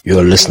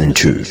You're listening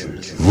to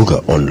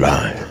Vuga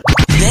Online.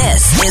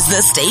 This is the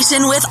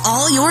station with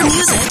all your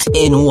music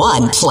in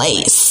one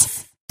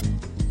place.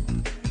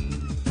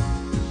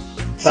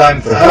 Time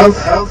for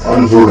health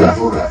on Vuga.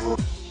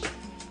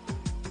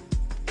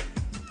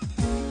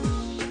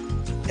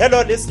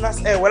 Hello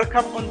listeners,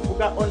 welcome on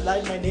Vuga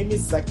Online. My name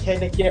is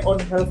Zakene here on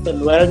Health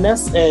and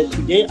Wellness.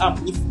 Today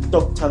I'm with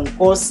Dr.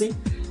 Nkosi,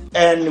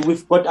 and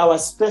we've got our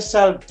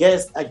special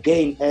guest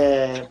again,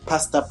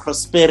 Pastor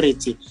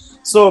Prosperity.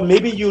 So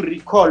maybe you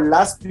recall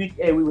last week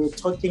we were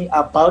talking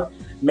about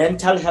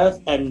mental health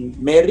and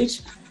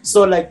marriage.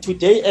 So like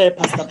today,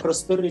 Pastor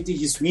Prosperity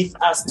is with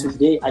us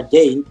today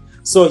again.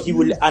 So he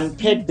will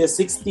unpack the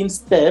 16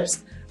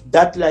 steps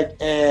that like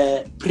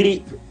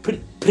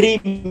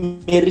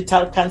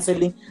pre-marital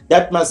counseling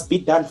that must be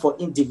done for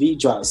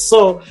individuals.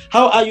 So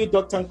how are you,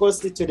 Dr.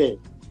 Nkosi, today?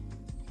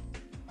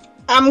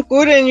 I'm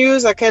good, and you,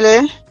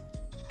 Zakele?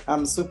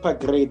 I'm super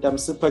great.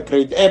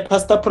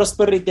 Pastor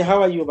Prosperity,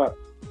 how are you, man?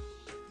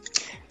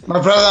 My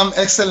brother, I'm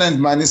excellent,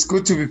 man. It's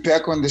good to be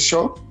back on the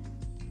show.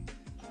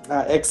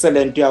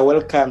 Excellent. You are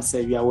welcome, sir.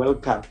 You are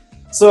welcome.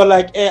 So,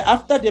 like,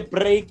 after the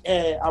break,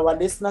 our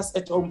listeners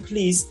at home,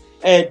 please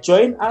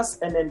join us,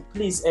 and then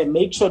please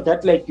make sure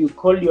that, like, you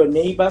call your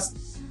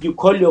neighbors, you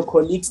call your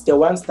colleagues, the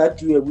ones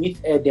that you were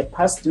with the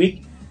past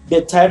week,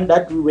 the time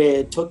that we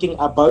were talking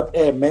about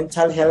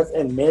mental health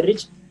and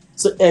marriage.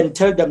 So, and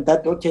tell them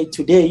that, okay,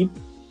 today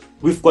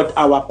we've got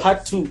our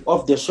part 2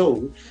 of the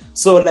show.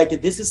 So,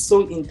 like, this is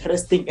so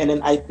interesting, and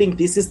then I think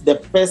this is the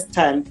first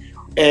time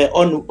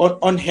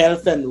on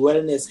health and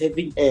wellness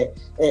having a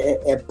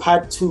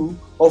part 2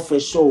 of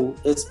a show,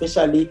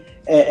 especially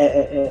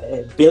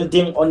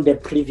building on the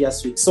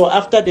previous week. So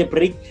after the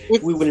break,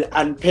 we will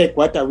unpack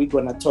what are we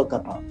going to talk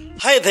about.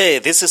 Hi there,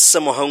 this is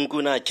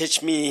Samohanguna.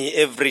 Catch me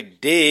every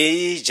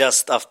day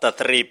just after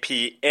 3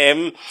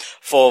 p.m.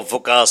 for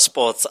Vuga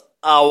Sports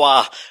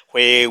Hour,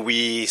 where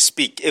we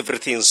speak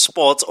everything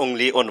sports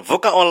only on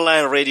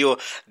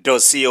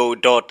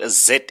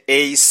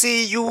vugaonlineradio.co.za.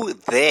 See you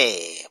there.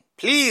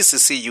 Please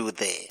see you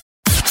there.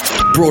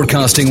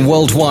 Broadcasting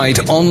worldwide,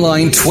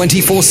 online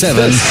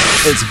 24/7.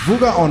 It's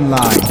Vuga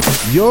Online,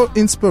 your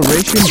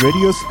inspiration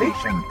radio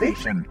station.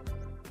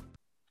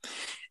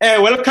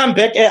 Welcome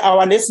back,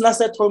 our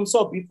listeners at home.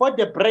 So before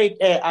the break,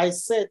 I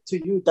said to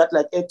you that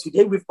like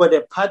today we've got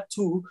a part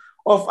 2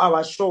 of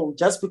our show,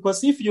 just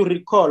because if you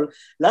recall,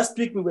 last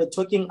week we were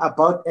talking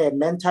about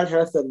mental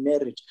health and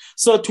marriage.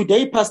 So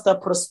today, Pastor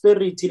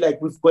Prosperity,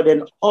 like we've got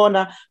an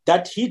honor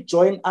that he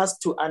joined us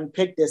to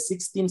unpack the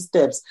 16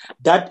 steps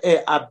that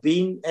are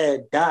being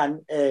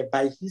done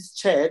by his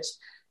church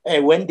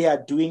when they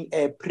are doing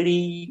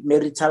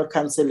pre-marital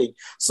counseling.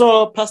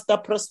 So Pastor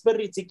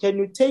Prosperity, can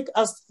you take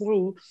us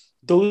through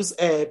those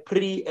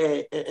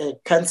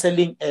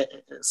pre-counseling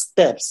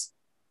steps?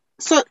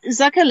 So,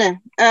 Zakele,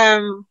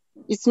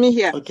 it's me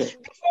here. Okay.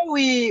 Before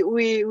we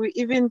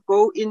even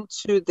go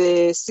into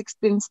the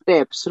 16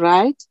 steps,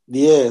 right?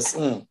 Yes.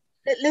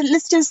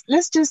 Let's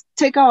just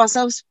take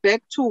ourselves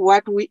back to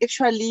what we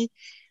actually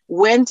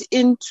went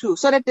into,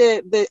 so that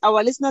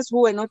our listeners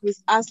who were not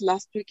with us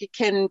last week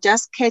can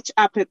just catch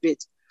up a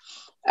bit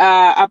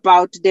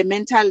about the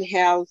mental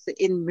health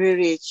in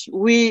marriage.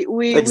 We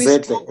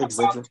spoke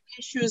about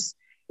issues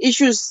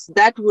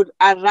that would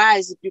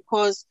arise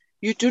because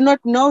you do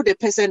not know the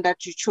person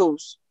that you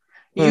chose.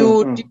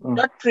 You did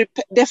not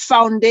prepare. The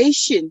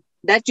foundation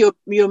that your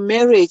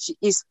marriage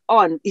is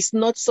on is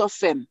not so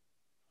firm.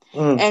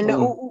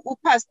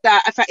 Pastor,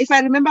 if I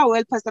remember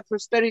well, Pastor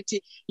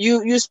Prosperity,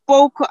 you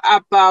spoke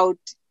about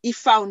a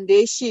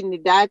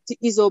foundation that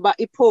is over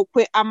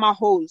ipokwe ama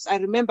holes. I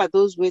remember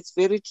those words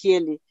very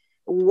clearly.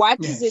 What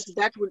is it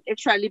that will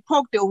actually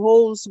poke the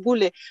holes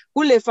gule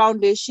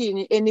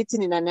foundation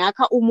anything in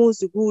anaka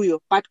umuzi guyo,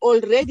 but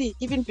already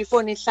even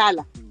before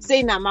nihlala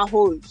say nama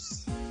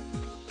holes.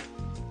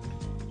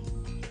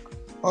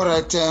 All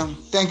right.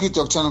 Thank you,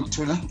 Dr.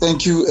 Noktula.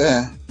 Thank you,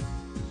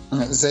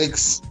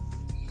 Zakes.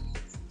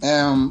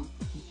 In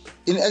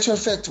actual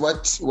fact,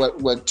 what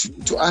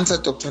to answer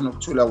Dr.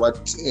 Noktula, what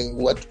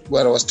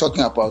I was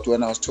talking about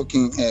when I was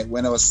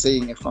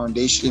saying a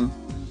foundation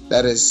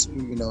that is,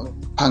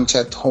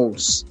 punctured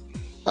holes.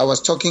 I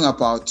was talking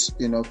about,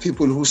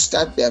 people who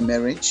start their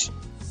marriage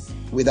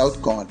without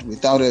God,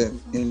 without a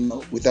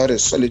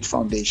solid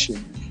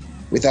foundation,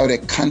 without a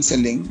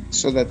counseling,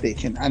 so that they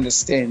can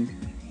understand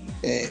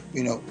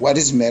what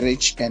is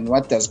marriage and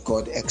what does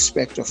God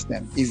expect of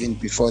them even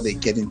before they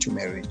get into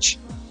marriage.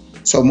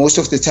 So most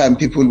of the time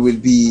people will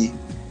be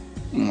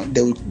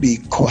they will be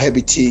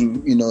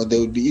cohabiting, they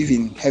will be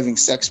even having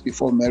sex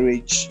before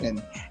marriage,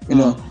 and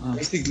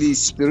basically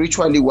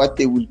spiritually what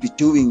they will be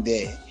doing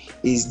there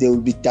is they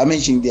will be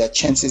damaging their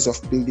chances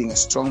of building a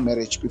strong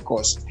marriage,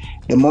 because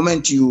the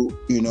moment you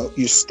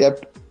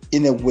step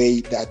in a way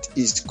that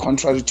is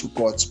contrary to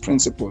God's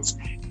principles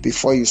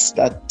before you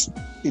start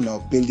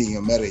building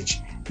your marriage,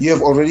 you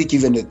have already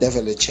given the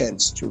devil a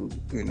chance to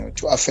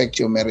affect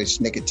your marriage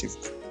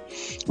negatively.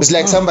 It's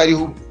like somebody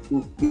who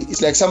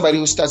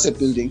starts a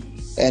building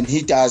and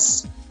he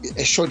does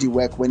a shoddy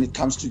work when it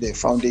comes to the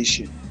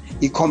foundation.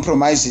 it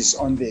compromises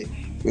on the,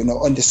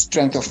 on the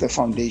strength of the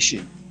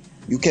foundation.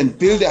 You can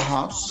build a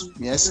house,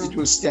 yes, it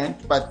will stand,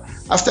 but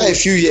after a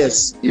few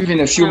years, even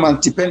a few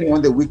months, depending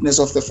on the weakness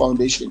of the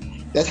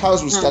foundation, that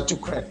house will start to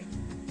crack.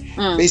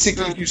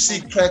 Basically, if you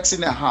see cracks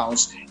in a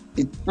house,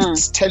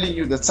 it's telling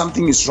you that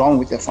something is wrong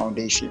with the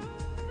foundation.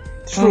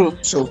 True.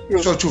 So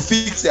to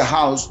fix the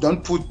house,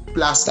 don't put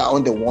plaster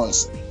on the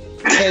walls.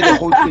 Tear the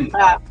whole thing.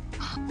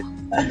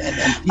 And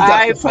pick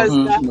up the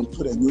foundation and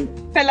put a new.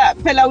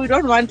 Pella, we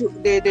don't want to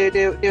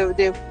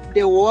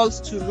the walls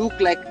to look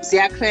like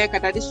ziyakreka.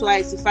 That is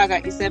why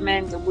sifaka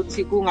cement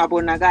ukuthi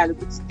kungabonakali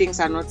ukuthi things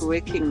are not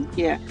working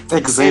here.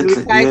 Exactly. And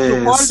we try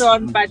to hold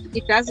on, but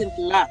it doesn't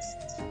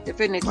last.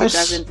 Definitely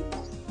doesn't.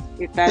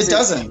 It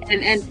doesn't.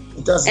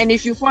 And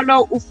if you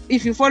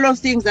follow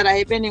things that are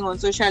happening on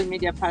social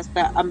media,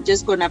 Pastor, I'm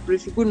just gonna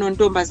brief you.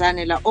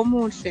 Kunontombazane la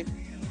omuhle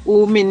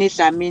uMinnie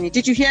Dlamini.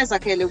 Did you hear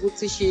Zakhele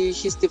ukuthi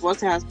she's divorced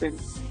her husband?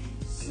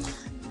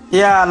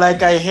 Yeah,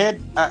 like I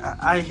heard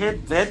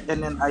that,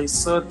 and then I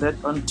saw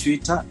that on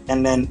Twitter,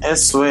 and then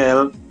as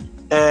well,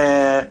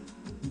 the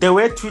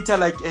way Twitter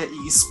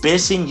is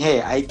bashing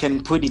her, I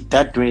can put it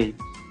that way.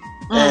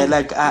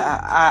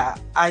 I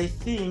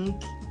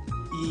think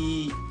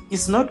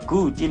it's not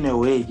good in a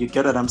way. You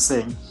get what I'm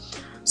saying?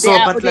 So,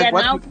 they are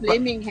now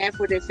blaming her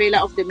for the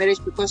failure of the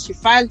marriage because she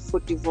filed for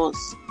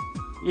divorce.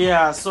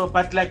 Yeah, so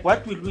but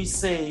what will we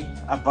say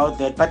about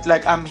that? But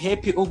I'm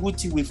happy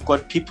Uguti, we've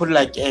got people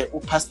like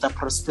Pastor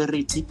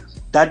Prosperity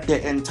that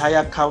the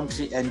entire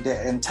country and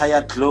the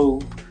entire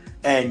globe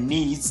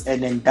needs,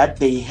 and then that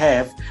they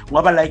have.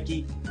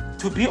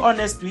 To be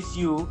honest with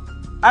you,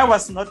 I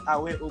was not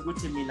aware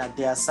Uguti Mina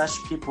there are such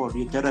people.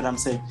 You get what I'm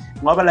saying?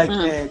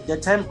 The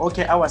time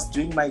I was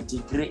doing my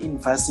degree in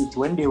university,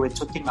 when they were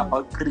talking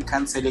about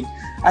pre-counseling,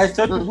 I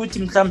thought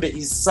Uguti Mkhambe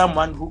is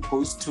someone who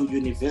goes to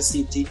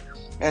university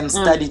and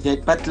study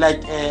that, but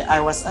I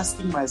was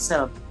asking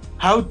myself,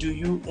 how do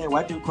you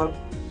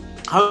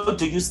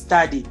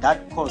study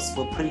that course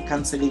for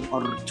pre-counseling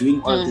or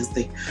doing all these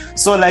things?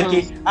 So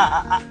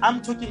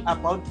I'm talking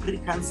about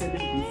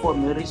pre-counseling before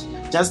marriage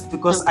just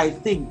because I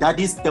think that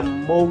is the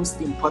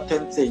most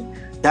important thing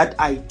that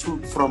I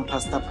took from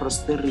Pastor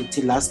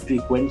Prosperity last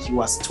week when he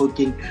was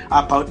talking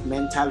about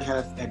mental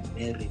health and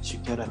marriage. You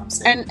get what I'm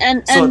saying?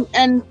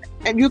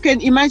 And you can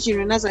imagine,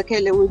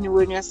 Nazakele,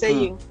 when you're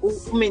saying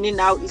Uminnie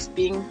now is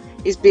being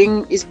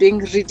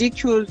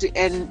ridiculed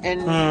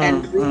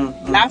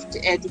and laughed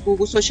at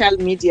Google social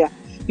media.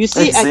 You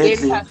see,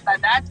 again, Pastor,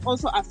 that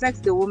also affects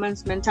the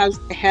woman's mental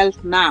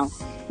health now.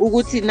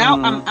 Uguti, now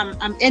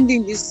I'm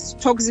ending this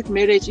toxic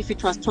marriage if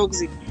it was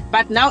toxic,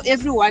 but now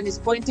everyone is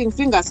pointing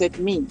fingers at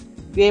me.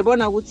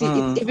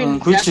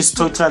 Which is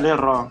totally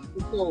wrong.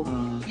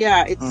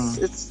 Yeah,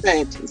 it's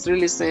sad. It's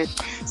really sad.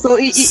 So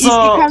it's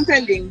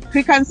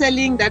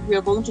pre-counseling that we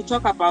are going to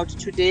talk about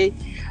today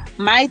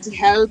might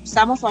help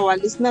some of our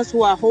listeners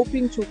who are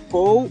hoping to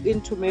go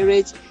into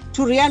marriage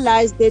to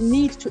realize they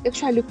need to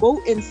actually go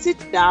and sit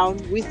down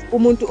with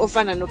Umuntu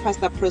Ofana no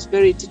Pastor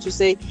Prosperity to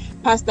say,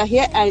 Pastor,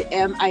 here I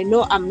am. I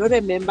know I'm not a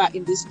member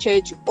in this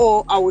church,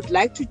 or I would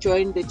like to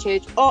join the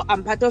church, or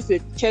I'm part of your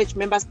church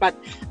members, but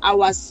I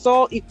was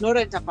so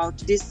ignorant about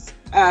this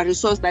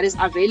resource that is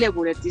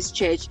available at this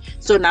church.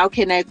 So now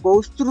can I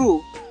go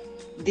through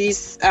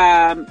this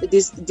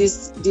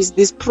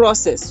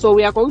process? So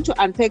we are going to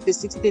unpack the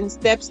 16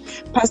 steps.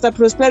 Pastor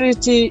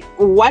Prosperity,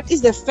 what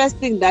is the first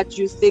thing that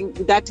you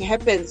think that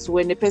happens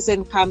when a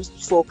person comes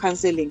for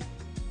counseling?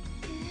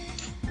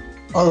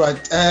 All right.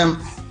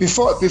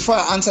 Before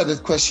I answer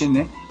that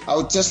question, I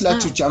would just like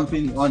to jump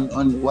in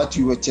on what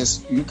you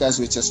guys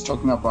were just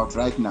talking about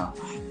right now.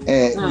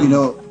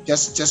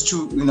 Just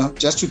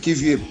to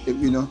give you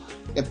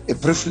a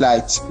brief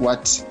light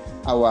what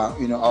our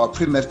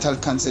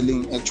premarital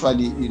counseling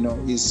actually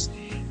is.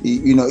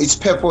 Its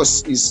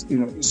purpose is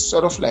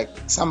sort of like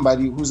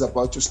somebody who's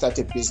about to start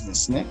a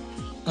business,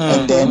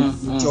 and then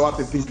draw up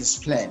a business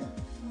plan.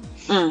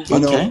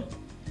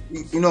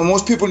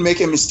 Most people make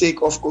a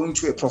mistake of going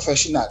to a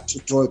professional to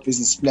draw a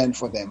business plan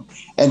for them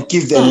and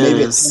give them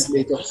maybe a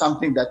template of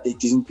something that they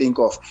didn't think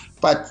of.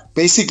 But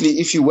basically,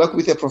 if you work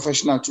with a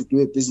professional to do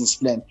a business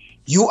plan,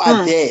 you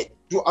are there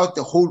throughout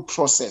the whole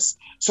process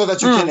so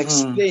that you can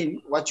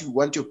explain what you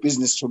want your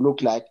business to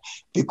look like.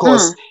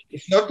 Because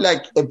it's not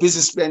like a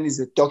business plan is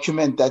a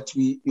document that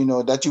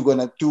that you're going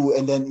to do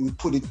and then you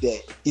put it there.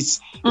 It's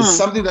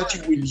something that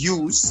you will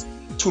use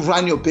to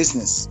run your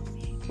business.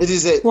 It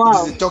is a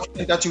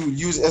document that you will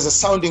use as a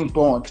sounding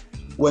board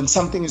when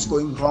something is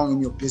going wrong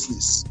in your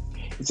business.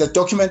 It's a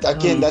document,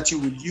 again, that you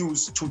will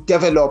use to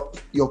develop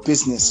your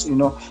business,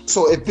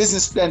 So a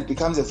business plan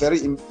becomes a very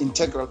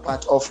integral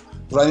part of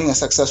running a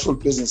successful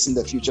business in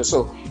the future.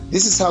 So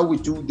this is how we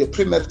do the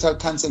premarital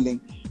counseling,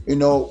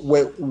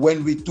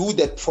 when we do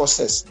that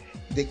process,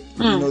 the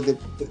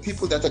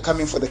people that are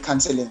coming for the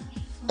counseling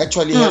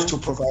actually have to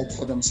provide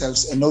for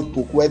themselves a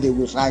notebook where they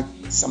will write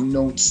some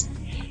notes.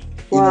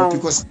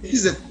 Because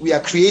we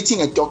are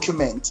creating a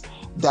document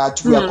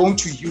that we are going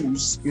to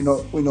use,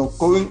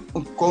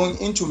 going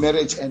into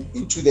marriage and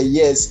into the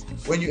years.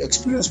 When you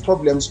experience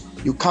problems,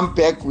 you come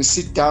back, we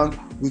sit down,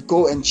 we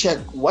go and check,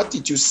 what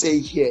did you say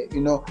here?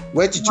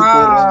 Where did you go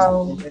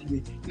wrong?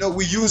 And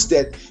we use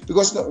that,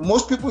 because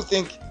most people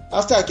think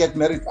after I get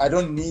married, I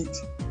don't need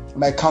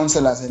my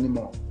counselors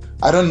anymore.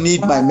 I don't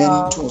need my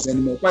mentors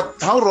anymore. But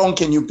how wrong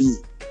can you be?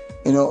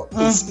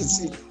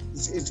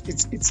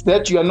 It's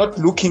that you are not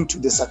looking to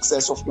the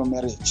success of your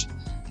marriage.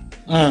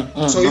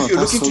 So if you're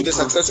looking to the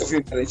success of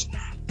your marriage,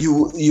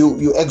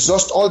 you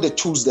exhaust all the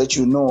tools that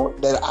you know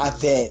that are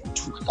there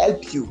to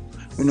help you,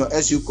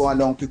 as you go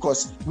along,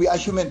 because we are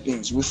human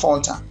beings. We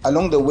falter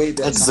along the way.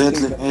 There's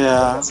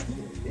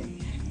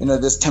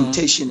there's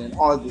temptation and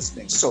all these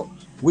things. So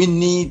we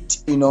need,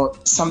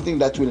 something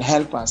that will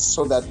help us,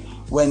 so that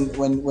when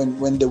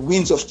the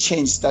winds of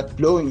change start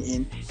blowing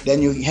in,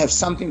 then you have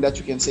something that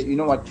you can say, you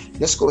know what,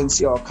 let's go and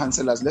see our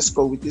counselors, let's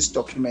go with this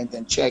document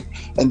and check,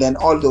 and then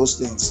all those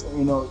things.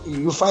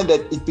 You find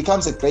that it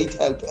becomes a great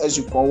help as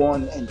you go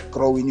on and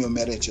grow in your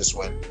marriage as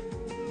well.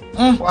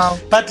 Wow.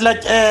 But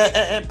like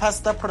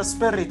Pastor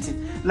Prosperity,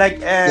 like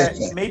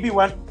maybe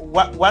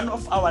one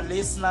of our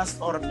listeners,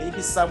 or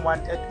maybe someone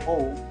at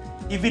home,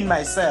 even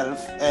myself,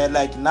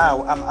 like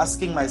now I'm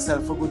asking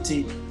myself,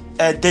 Uguti,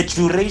 the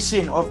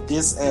duration of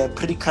this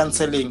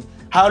pre-counseling,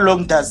 how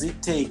long does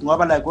it take?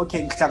 Ngoba like,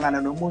 okay,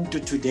 ngihlangana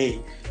nomuntu today,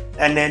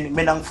 and then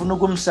mina ngifuna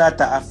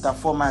ukumshada after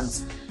 4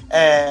 months.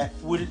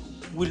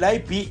 Will I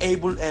be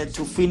able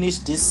to finish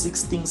these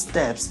 16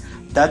 steps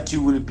that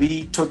you will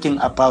be talking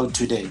about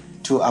today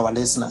to our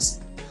listeners?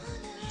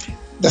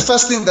 The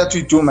first thing that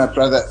we do, my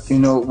brother,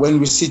 when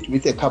we sit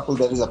with a couple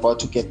that is about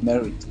to get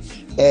married,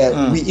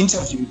 we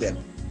interview them,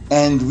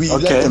 and we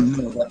let them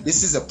know that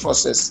this is a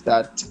process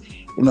that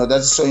that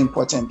is so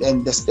important,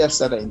 and the steps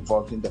that are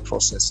involved in the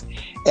process.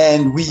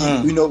 And we,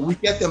 we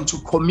get them to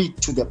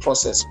commit to the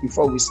process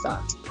before we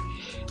start.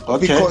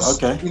 Because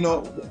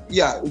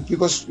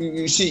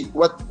you see,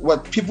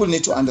 what people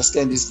need to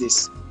understand is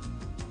this: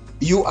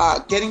 you are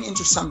getting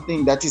into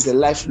something that is a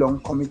lifelong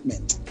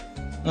commitment.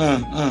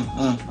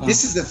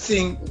 This is the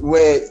thing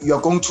where you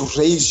are going to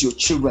raise your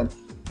children.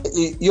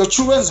 Your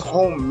children's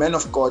home, man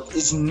of God,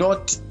 is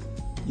not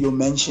your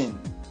mansion.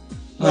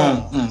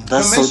 No,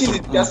 the mansion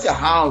is just a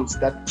house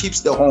that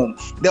keeps the home.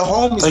 The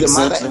home is the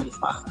mother and the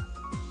father.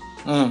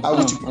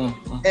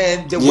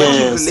 And the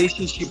working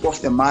relationship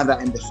of the mother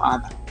and the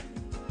father.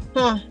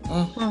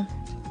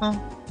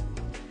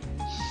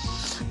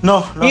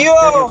 No, get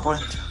your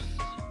point.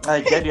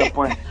 I get your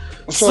point.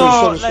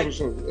 Sorry.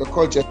 A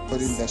call just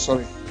put in there.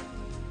 Sorry.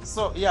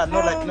 So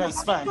no,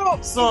 it's fine.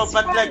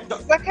 But like,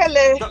 Dr.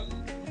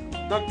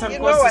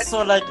 Nkosi,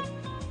 so like.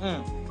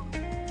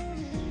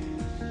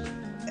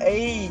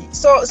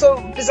 So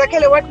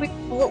Zakele,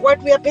 what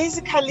we are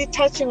basically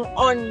touching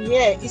on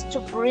here is to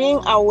bring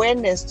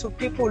awareness to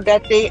people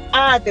that they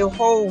are the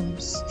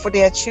homes for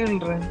their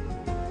children.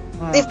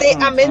 If they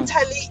are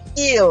mentally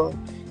ill,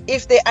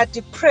 if they are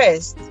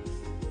depressed,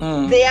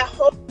 they are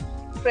home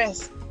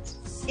depressed.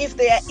 If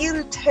they are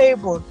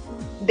irritable,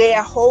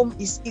 their home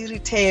is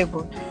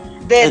irritable.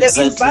 The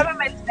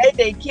environment that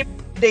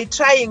they're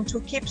trying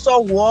to keep so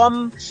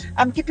warm.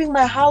 I'm keeping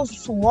my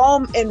house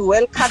warm and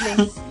welcoming.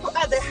 You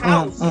are the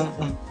house.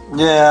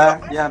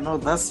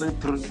 That's so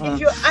true. If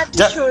your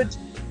attitude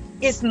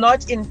is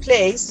not in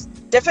place,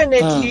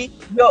 definitely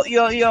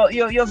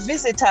your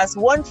visitors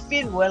won't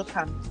feel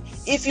welcome.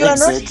 If you are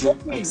not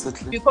happy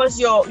because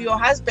your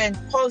husband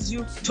calls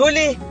you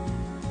Tuli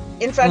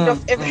in front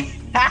of every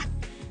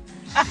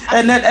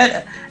and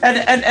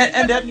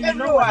then you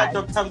know what,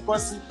 Dr.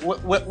 Nkosi,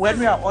 when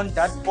we are on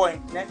that point,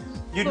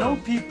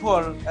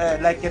 people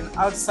like an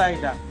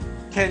outsider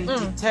can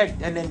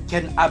detect and then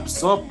can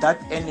absorb that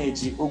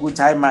energy.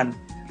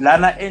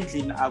 Lana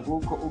endlin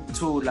akukho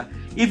ukuthula.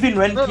 Even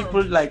when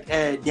people like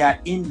they are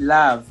in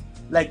love,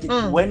 like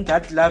when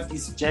that love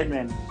is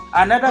genuine,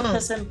 another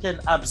person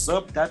can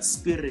absorb that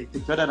spirit.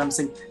 You know what I'm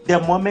saying? The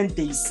moment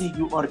they see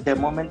you, or the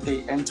moment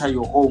they enter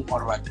your home,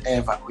 or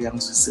whatever.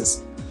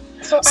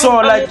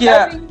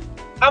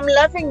 I'm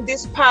loving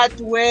this part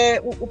where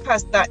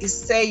Pastor is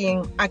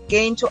saying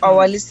again to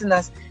our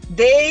listeners,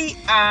 they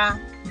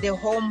are the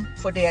home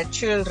for their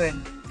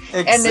children.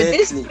 And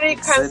this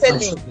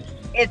pre-counseling,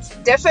 it's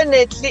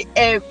definitely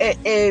a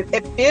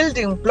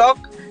building block,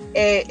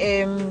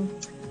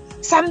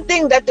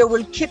 something that they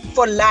will keep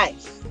for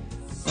life.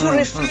 To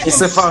reflect.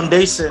 It's a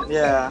foundation,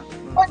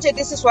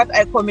 This is what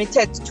I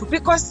committed to.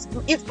 Because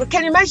if we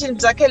can imagine,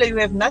 Zakele, you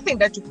have nothing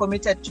that you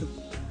committed to.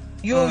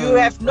 You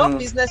have no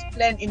business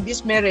plan in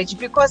this marriage,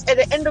 because at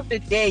the end of the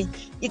day,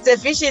 it's a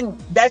vision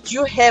that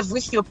you have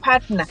with your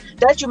partner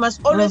that you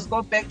must always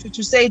go back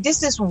to say,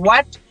 this is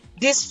what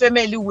this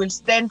family will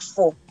stand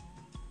for.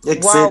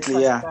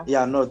 Exactly.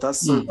 Wow,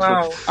 that's so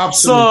true.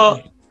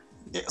 Absolutely.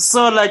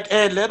 So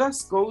let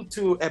us go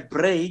to a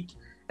break,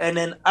 and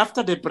then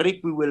after the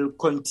break, we will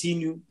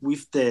continue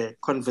with the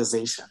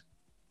conversation.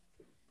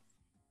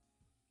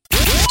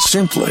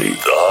 Simply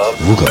the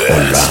Vuga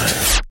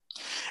Online.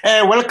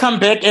 Welcome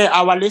back,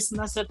 our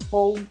listeners at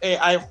home.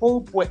 I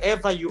hope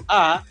wherever you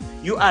are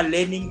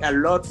learning a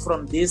lot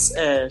from this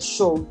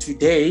show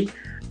today.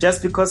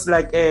 Just because,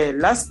 like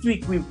last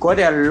week, we got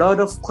a lot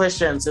of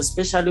questions,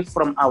 especially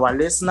from our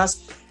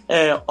listeners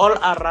all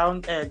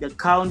around the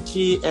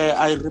county.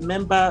 I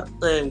remember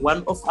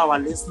one of our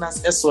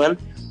listeners as well.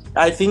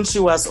 I think he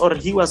was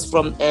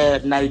from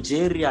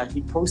Nigeria.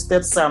 He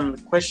posted some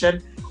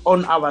question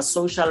on our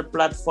social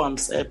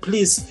platforms.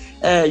 Please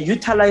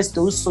utilize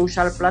those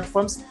social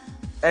platforms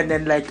and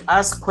then like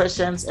ask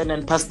questions, and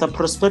then Pastor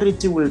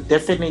Prosperity will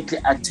definitely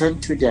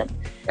attend to them.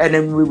 And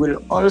then we will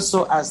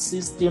also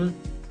assist him,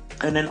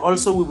 and then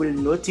also we will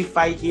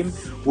notify him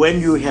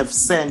when you have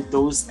sent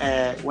those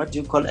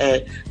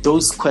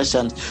those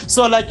questions.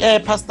 So like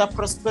Pastor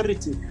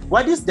Prosperity,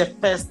 what is the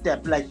first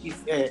step, like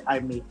if I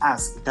may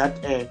ask,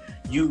 that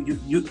you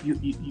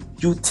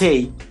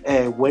take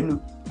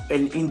when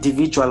an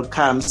individual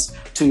comes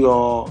to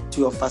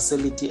your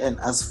facility and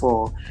asks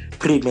for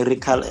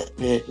premarital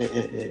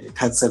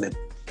counseling?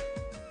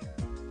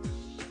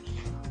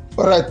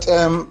 All right.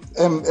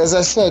 As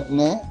I said,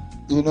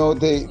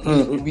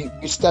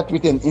 we start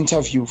with an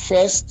interview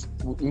first.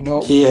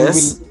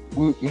 Yes.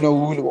 We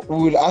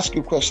will ask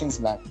you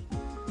questions like,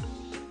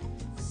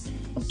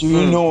 do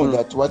you know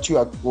that what you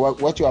are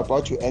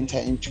about to enter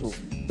into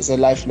is a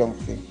lifelong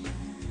thing?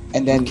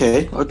 And then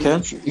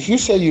if you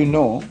say you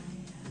know,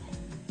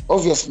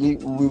 obviously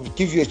we'll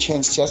give you a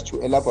chance just to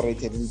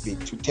elaborate a little bit,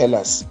 to tell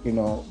us,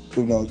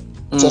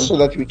 just so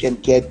that we can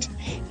get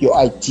your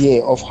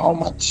idea of how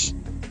much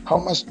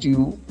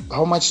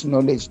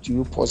knowledge do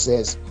you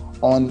possess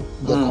on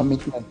the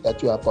commitment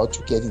that you are about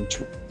to get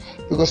into.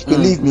 Because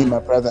believe me, my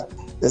brother,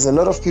 there's a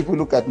lot of people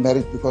who got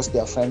married because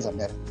their friends are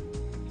married.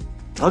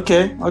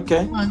 Okay.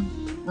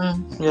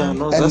 Yeah,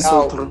 no, that's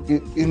so true.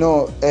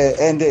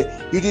 And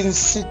you didn't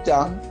sit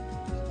down,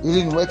 you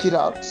didn't work it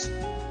out,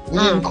 you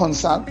didn't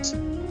consult.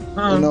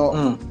 On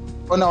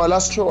our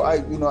last show, I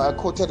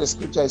quoted a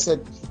scripture. I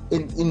said,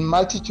 in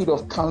multitude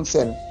of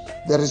counsel,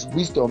 there is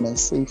wisdom and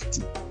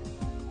safety.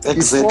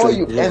 Exactly. Before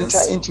you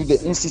enter into the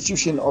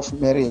institution of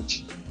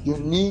marriage, you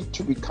need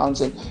to be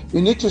counseled.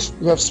 You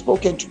have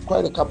spoken to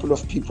quite a couple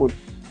of people,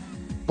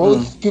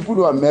 both people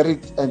who are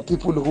married and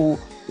people who,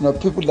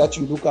 people that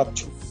you look up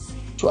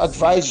to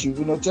advise you,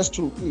 just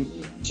to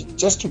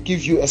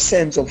give you a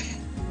sense of,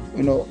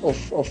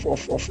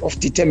 of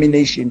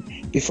determination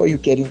before you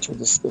get into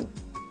this thing.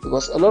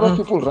 Because a lot of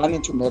people run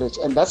into marriage,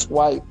 and that's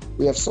why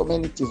we have so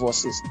many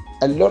divorces.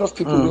 A lot of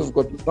people who've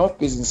got no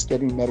business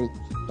getting married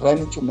run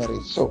into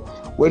marriage. So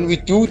when we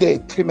do the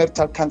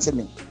premarital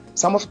counseling,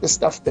 some of the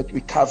stuff that we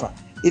cover,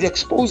 it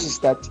exposes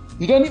that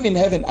you don't even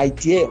have an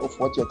idea of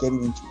what you're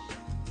getting into.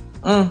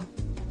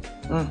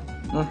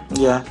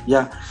 Yeah.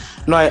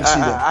 No,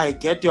 I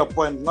get your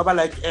point. No, but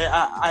like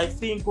I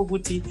think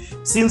Uguti,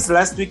 since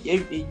last week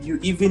you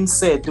even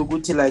said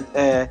Uguti, like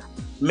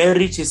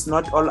marriage is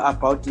not all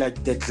about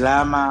like the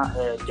glamour,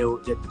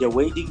 the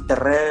wedding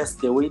dress,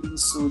 the wedding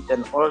suit,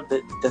 and all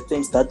the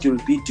things that you'll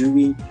be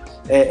doing,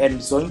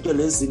 and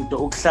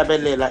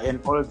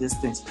and all these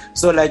things.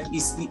 So like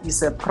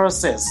it's a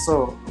process.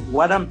 So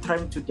what I'm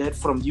trying to get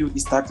from you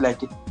is that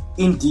like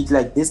indeed,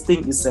 like this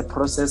thing is a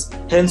process.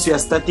 Hence, you are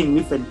starting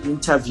with an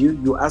interview.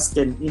 You ask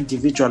an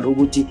individual,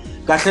 Uguti,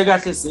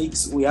 kahle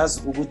sakes, we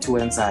ask Uguti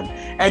wenzani.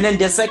 And then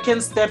the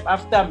second step,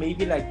 after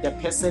maybe like the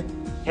person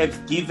have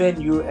given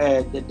you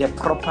the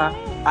proper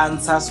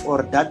answers,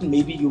 or that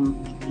maybe you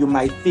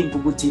might think,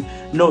 Uguti,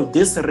 no,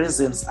 these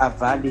reasons are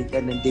valid,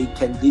 and then they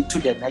can lead to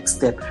the next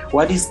step.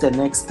 What is the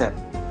next step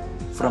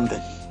from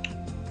there?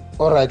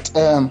 All right.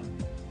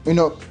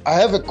 I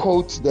have a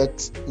quote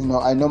that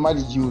I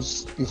normally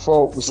use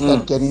before we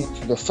start getting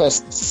into the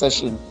first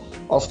session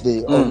of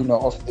the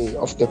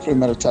of the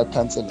premarital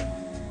counseling,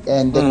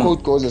 and the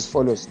quote goes as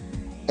follows: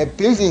 "A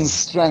building's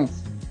strength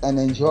and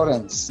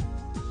endurance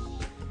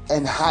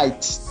and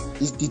height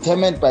is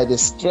determined by the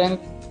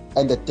strength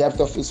and the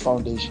depth of its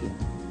foundation."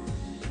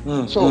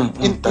 So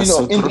in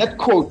that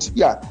quote,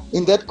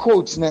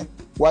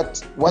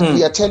 what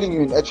we are telling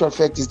you in actual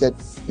fact is that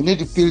you need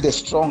to build a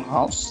strong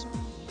house.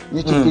 You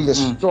need to build a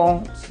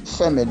strong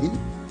family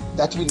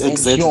that will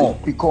endure,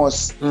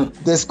 because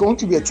there's going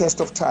to be a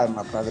test of time,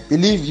 my brother.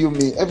 Believe you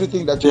me,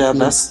 everything that you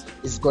build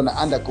is going to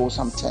undergo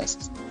some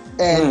tests.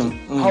 And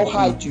how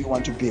high do you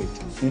want to build?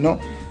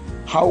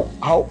 How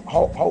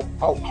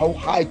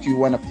high do you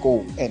want to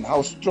go, and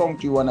how strong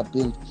do you want to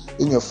build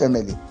in your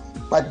family?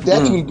 But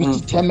that will be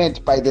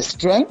determined by the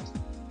strength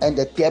and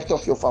the depth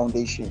of your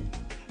foundation.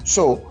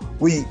 So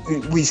we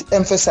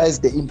emphasize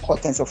the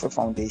importance of a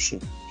foundation,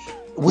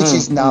 which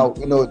is now,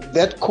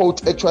 that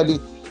quote actually,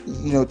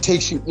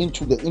 takes you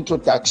into the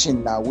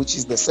introduction now, which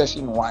is the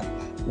session 1,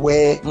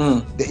 where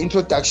the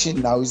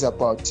introduction now is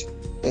about,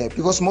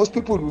 because most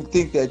people will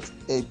think that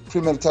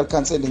premarital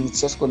counseling is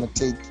just going to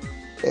take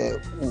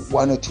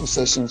 1 or 2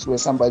 sessions where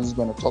somebody's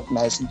going to talk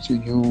nicely to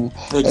you,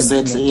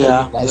 exactly,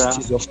 and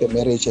niceties of the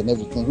marriage and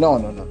everything. No.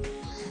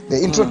 The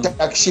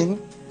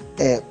introduction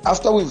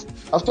after we've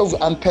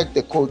unpacked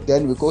the code,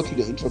 then we go to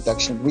the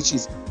introduction, which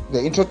is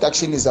the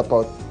introduction is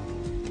about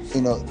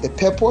the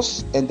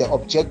purpose and the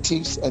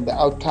objectives and the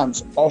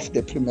outcomes of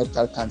the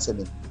premarital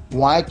counseling.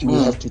 Why do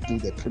we have to do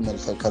the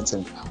premarital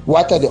counseling?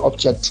 What are the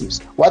objectives?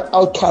 What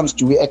outcomes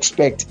do we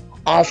expect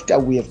after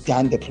we have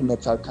done the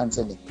premarital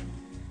counseling?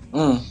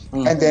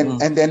 And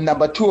then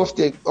number 2 of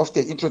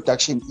the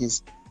introduction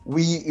is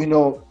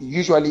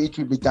usually it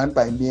will be done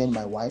by me and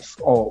my wife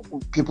or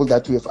people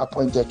that we have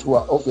appointed who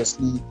are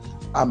obviously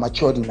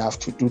matured enough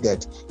to do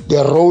that.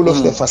 The role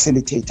of the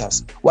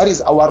facilitators. What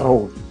is our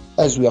role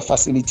as we are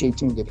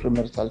facilitating the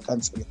premarital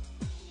counseling?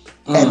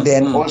 And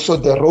then also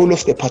the role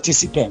of the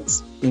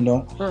participants,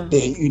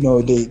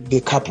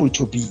 the couple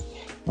to be.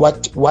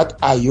 What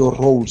are your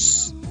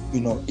roles,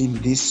 in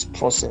this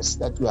process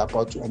that we are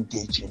about to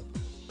engage in?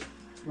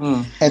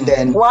 And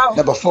then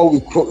number 4,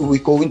 we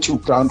go into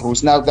ground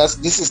rules. Now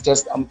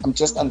I'm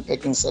just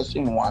unpacking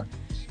session 1.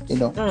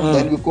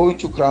 Then we go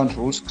into ground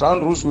rules.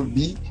 Ground rules will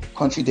be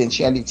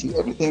confidentiality.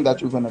 Everything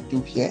that we're gonna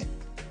do here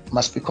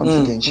must be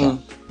confidential.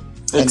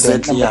 And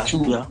exactly.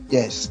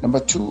 Then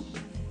number 2,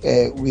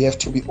 we have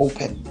to be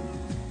open.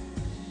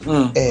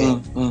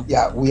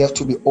 We have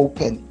to be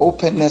open.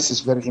 Openness is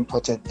very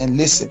important. And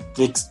listen,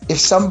 if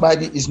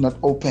somebody is not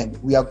open,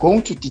 we are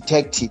going to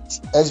detect it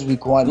as we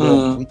go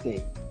along with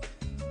the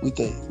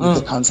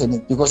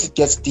counseling, because it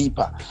gets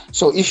deeper.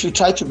 So if you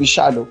try to be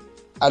shallow,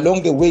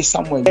 along the way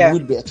somewhere you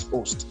will be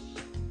exposed.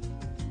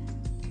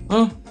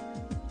 And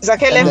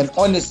then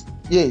honest,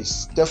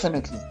 yes,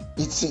 definitely.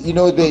 It's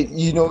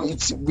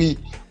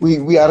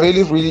we are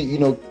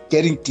really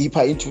getting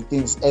deeper into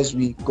things as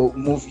we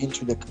move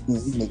into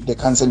the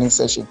counseling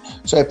session.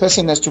 So a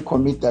person has to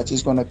commit that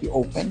he's going to be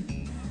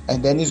open,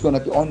 and then he's going to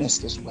be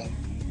honest as well.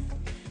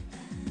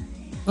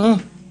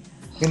 Do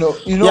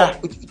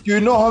you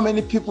know how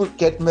many people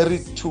get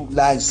married to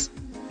lies?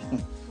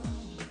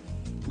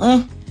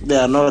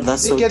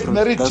 That's they get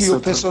married to your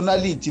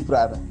personality,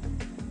 brother.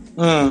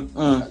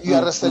 You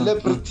are a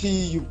celebrity,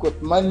 you've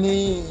got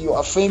money, you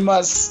are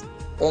famous,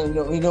 and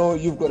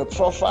you've got a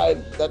profile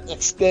that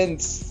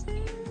extends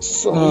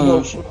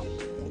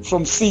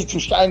from sea to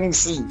shining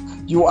sea.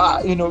 You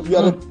are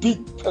a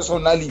big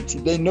personality.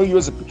 They know you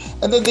as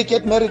and then they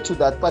get married to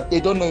that, but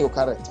they don't know your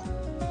character.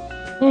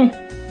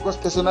 Because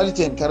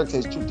personality and character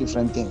is 2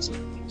 different things.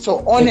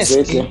 So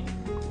honesty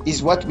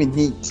is what we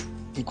need,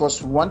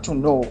 because we want to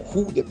know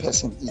who the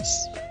person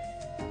is.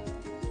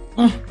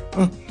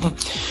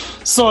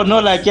 So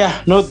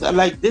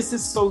this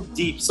is so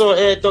deep. So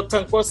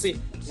Dr. Nkosi,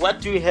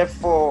 what do you have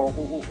for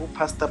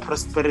Pastor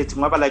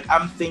Prosperity?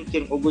 I'm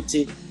thinking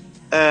Uguti,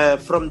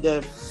 from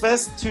the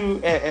first to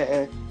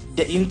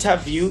the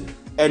interview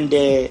and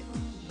the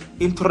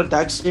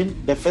introduction,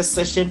 the first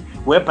session,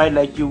 whereby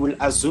you will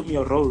assume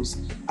your roles.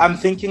 I'm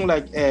thinking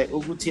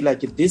Uguti,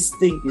 this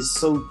thing is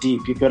so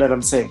deep. You get what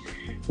I'm saying?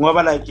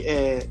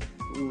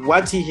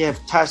 What he have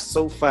touched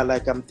so far,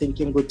 I'm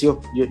thinking,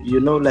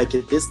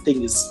 this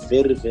thing is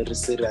very, very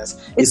serious.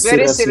 It's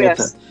very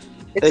serious.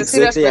 It's a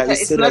serious matter.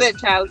 It's not a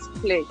child's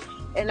play.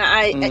 And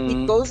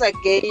it goes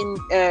again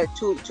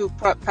to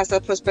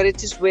Pastor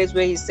Prosperity's words,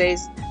 where he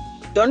says,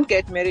 don't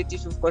get married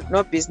if you've got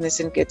no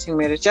business in getting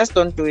married. Just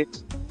don't do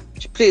it.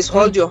 Please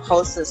hold your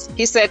horses.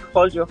 He said,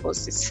 hold your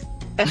horses.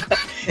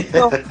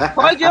 So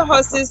hold your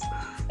horses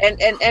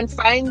and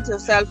find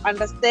yourself,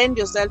 understand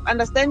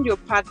your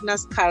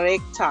partner's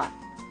character.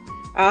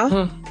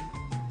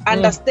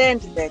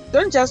 Understand that.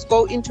 Don't just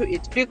go into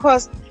it,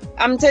 because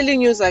I'm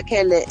telling you,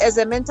 Zakele, as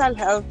a mental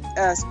health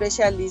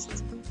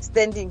specialist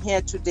standing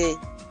here today,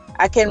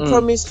 I can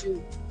promise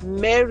you,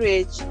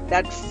 marriage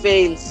that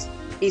fails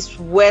is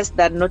worse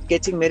than not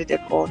getting married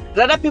at all.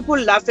 Rather, people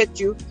laugh at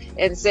you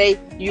and say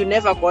you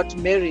never got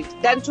married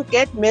than to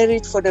get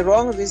married for the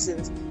wrong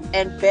reasons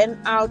and burn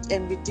out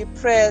and be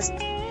depressed.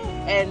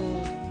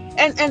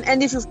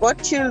 And if you've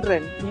got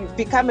children, you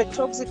become a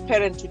toxic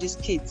parent to these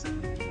kids.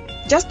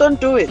 Just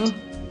don't do it.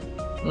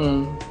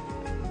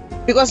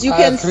 Because you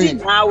can see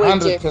now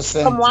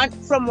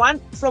from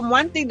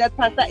one thing that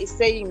Pastor is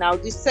saying now,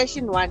 this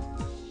session 1,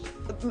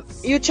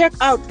 you check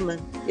out, man.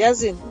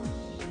 Yazin.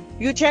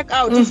 You check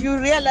out. If you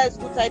realize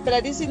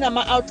this is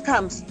my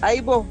outcomes.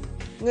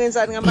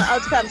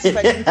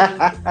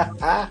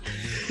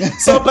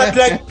 So, but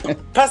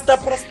Pastor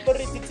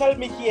Prosperity, tell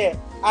me here,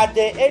 are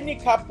there any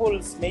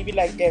couples maybe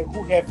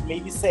who have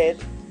maybe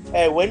said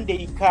when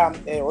they come,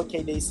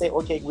 they say,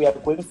 we are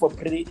going for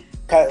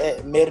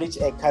pre-marriage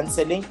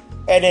counseling,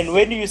 and then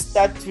when you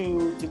start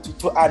to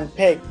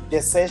unpack the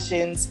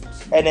sessions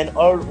and then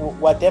all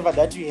whatever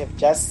that you have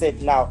just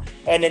said now,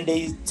 and then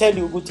they tell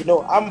you,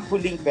 I'm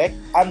pulling back,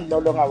 I'm no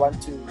longer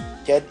want to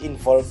get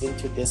involved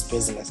into this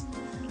business.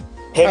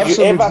 Have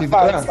Absolutely, you ever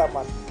found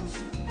someone?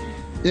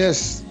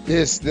 Yes,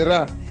 there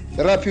are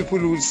people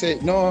who will say,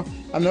 no,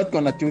 I'm not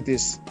going to do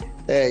this.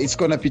 It's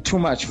going to be too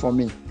much for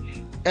me.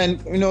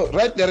 And,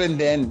 right there and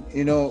then,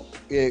 that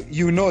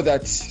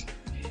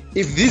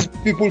if these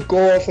people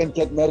go off and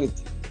get married,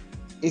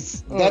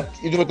 it's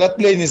that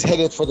plane is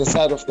headed for the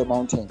side of the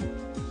mountain.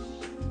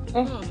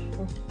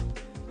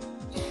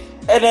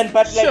 And then,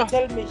 but like, Sure.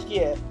 tell me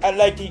here,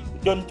 like,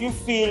 don't you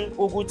feel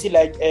Uguti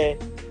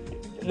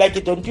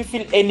like don't you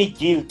feel any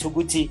guilt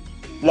Uguti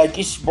like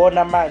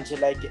Ishbona manje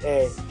like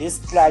this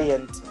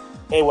client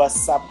was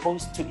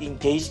supposed to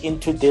engage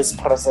into this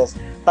process,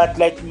 but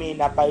like me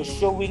now by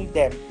showing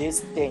them this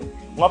thing.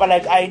 But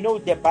like I know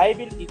the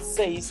Bible it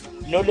says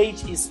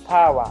knowledge is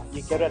power.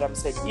 You get what I'm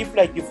saying? If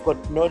like you've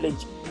got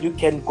knowledge, you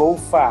can go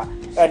far.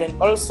 And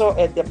then also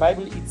the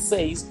Bible it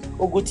says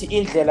Uguti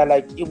indlela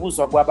like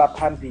ibuzwa kwaba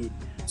phambili.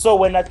 So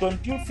when I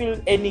don't you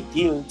feel any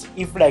guilt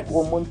if like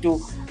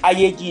umuntu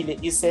ayekile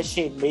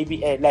i-session maybe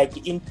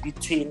like in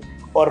between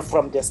or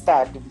from the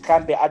start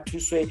mhlambe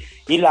athuswe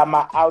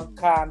yilama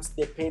outcomes,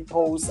 the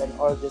purpose and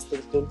all these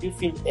things, don't you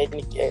feel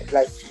any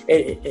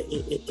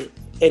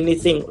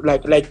anything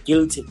like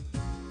guilty?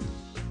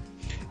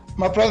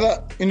 My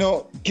brother,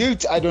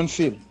 guilt I don't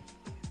feel.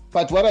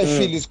 But what I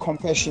feel is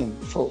compassion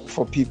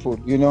for people,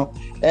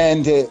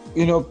 and,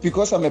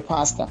 because I'm a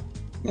pastor,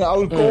 I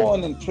will go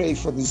on and pray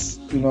for this,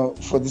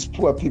 for these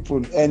poor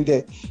people.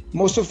 And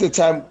most of the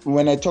time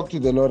when I talk to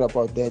the Lord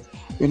about that,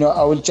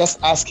 I will just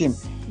ask him,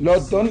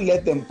 Lord, don't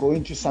let them go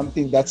into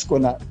something that's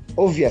going to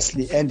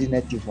obviously end in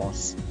a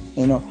divorce,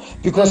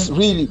 because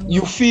really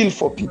you feel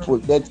for people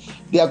that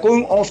they are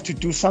going off to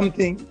do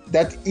something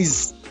that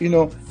is,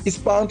 is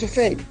bound to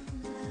fail.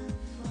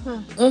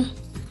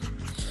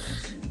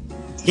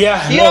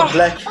 Yeah. Yeah. No,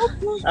 like,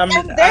 and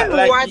then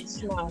like, what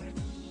now?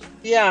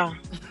 Yeah.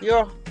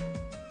 Yeah.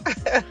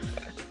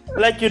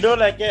 like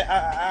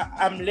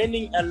I'm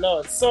learning a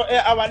lot. So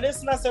our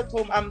listeners at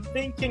home, I'm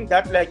thinking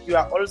that like you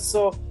are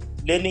also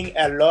learning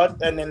a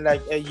lot, and then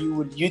like you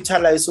will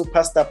utilize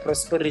Pastor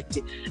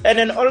Prosperity. And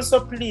then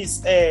also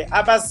please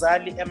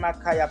abazali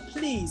emakhaya,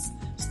 please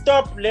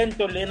stop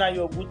lento lena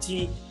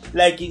yokuthi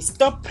like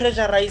stop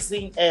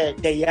pressurizing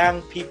the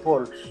young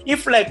people.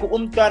 If like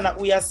umntwana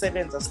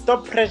uyasebenza,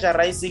 stop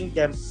pressurizing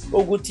them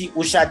ukuthi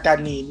ushada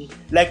nini,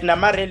 like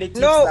nama relatives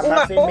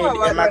nama family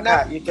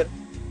emakhaya. You can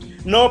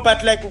no,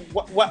 but like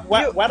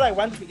what I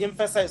want to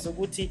emphasize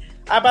ukuthi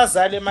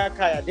abazali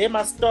emakhaya, they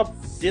must stop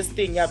this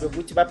thing yabo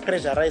ukuthi ba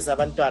pressurize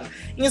abantwana.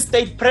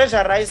 Instead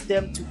pressurize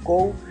them to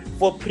go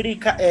for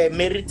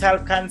marital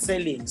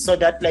counseling so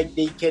that like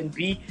they can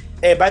be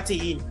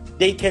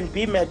they can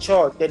be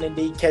mature, then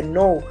they can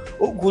know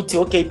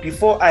okay,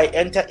 before I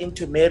enter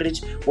into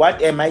marriage,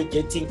 what am I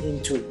getting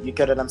into? You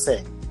get what I'm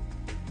saying?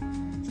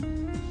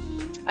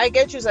 I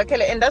get you,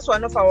 Zakele, and that's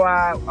one of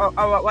our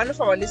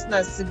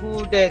listeners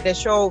who the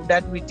show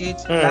that we did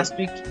last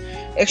week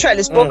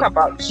actually spoke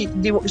about.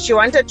 She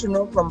wanted to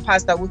know from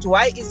Pastor Wood,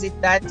 why is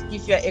it that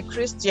if you're a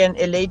Christian,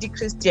 a lady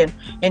Christian,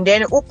 and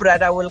then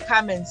brother will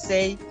come and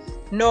say,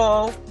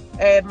 no,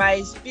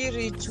 my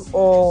spirit,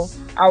 or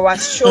I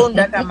was shown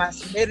that I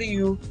must marry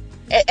you,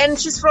 and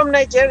she's from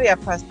Nigeria,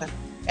 Pastor.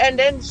 And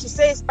then she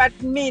says, but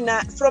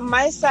Mina, from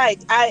my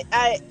side,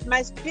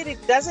 my spirit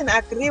doesn't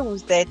agree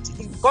with that.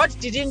 God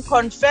didn't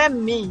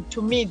confirm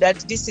to me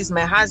that this is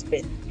my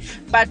husband.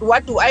 But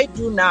what do I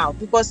do now?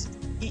 Because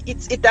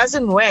it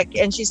doesn't work.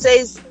 And she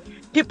says,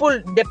 the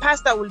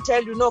pastor will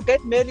tell you, no,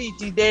 get married.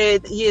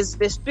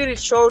 The spirit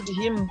showed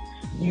him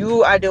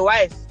you are the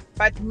wife.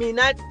 But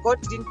Mina,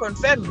 God didn't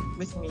confirm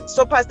with me.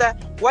 So, Pastor,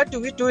 what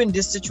do we do in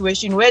this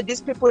situation where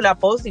these people are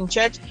both in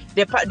church?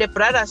 The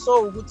brother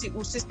saw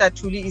Sister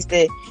Tuli is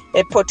the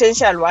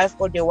potential wife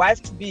or the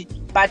wife to be,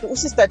 but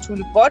Sister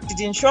Tuli, God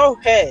didn't show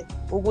her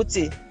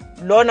Uguti.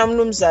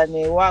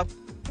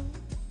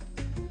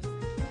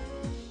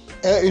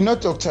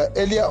 Doctor,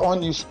 earlier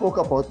on you spoke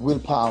about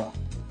willpower.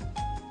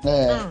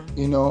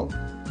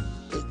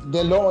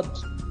 The Lord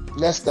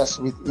blessed us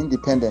with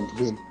independent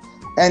will.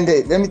 And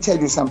let me tell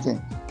you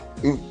something.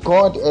 If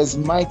God as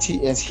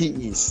mighty as he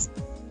is,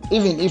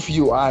 even if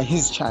you are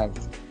his child,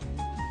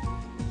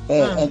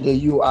 and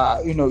you are,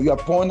 you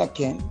are born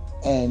again,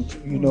 and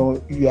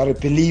you are a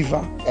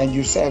believer and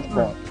you serve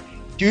God,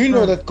 do you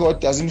know that God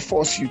doesn't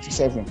force you to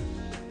serve him?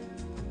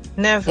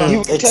 Never. He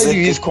will tell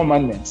you his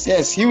commandments.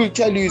 Yes, he will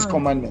tell you his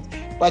commandments,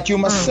 but you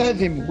must serve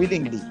him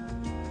willingly.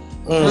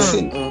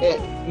 Listen,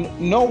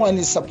 no one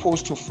is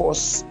supposed to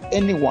force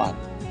anyone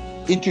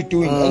into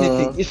doing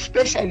anything,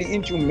 especially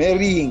into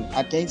marrying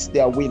against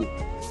their will.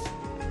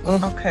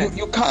 Okay.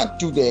 You can't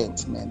do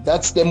that, man.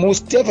 That's the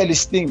most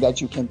devilish thing that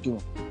you can do.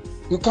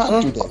 You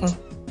can't do that.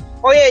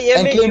 Oh yeah,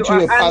 and claim to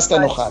be a pastor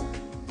Nohal.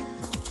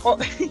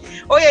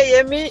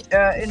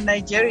 In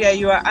Nigeria,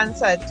 you are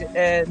answered.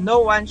 No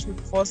one should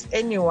force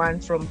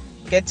anyone from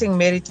getting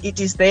married. It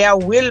is their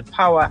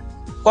willpower,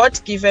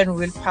 God-given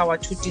willpower,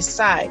 to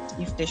decide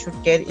if they should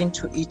get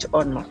into it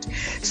or not.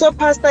 So,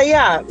 Pastor,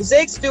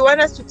 Zakes, do you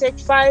want us to take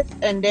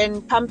 5 and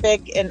then come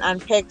back and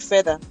unpack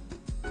further?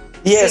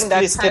 Yes,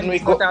 please. Can we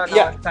go?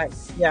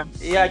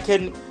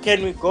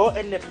 Can we go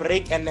in a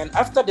break, and then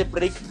after the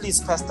break,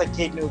 please, Pastor,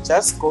 can you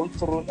just go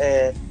through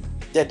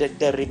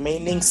the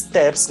remaining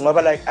steps?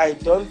 Like, I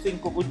don't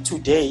think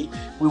today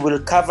we will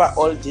cover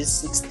all these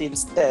 16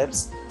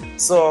 steps.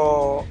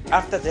 So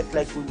after that,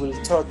 like, we will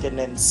talk and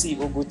then see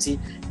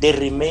the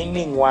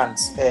remaining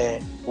ones.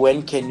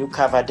 when can you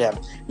cover them?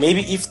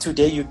 Maybe if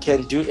today you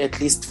can do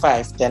at least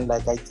 5, then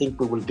like I think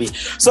we will be.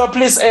 So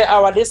please,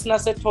 our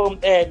listeners at home,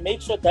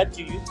 make sure that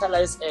you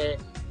utilize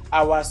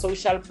our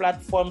social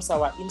platforms,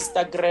 our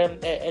Instagram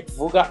at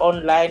Vuga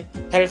Online,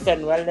 Health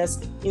and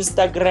Wellness,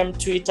 Instagram,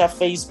 Twitter,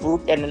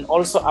 Facebook, and then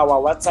also our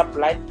WhatsApp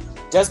line.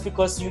 Just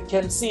because you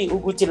can see,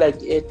 Uguti,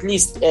 like at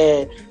least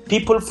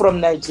people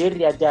from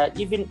Nigeria, they are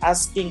even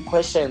asking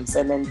questions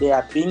and then they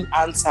are being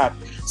answered.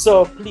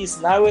 So please,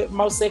 now,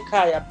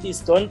 Mausekaya, please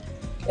don't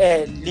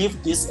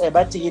leave this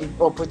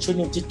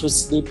opportunity to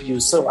sleep you.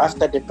 So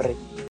after the break.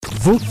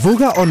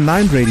 Vuga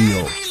Online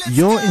Radio,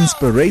 your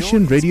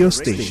inspiration radio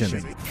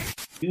station.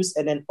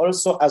 And then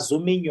also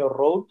assuming your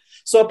role.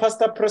 So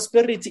Pastor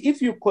Prosperity,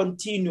 if you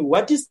continue,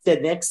 what is the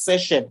next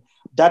session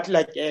that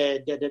like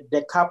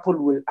the couple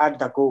will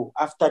undergo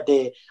after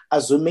they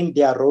assuming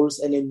their roles?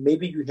 And then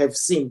maybe you have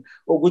seen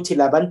Oguti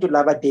Labantu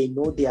Laba, they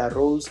know their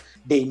roles,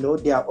 they know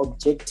their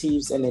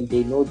objectives, and then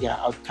they know their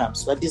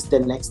outcomes. What is the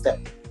next step?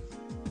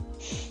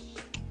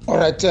 All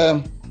right.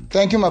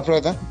 Thank you, my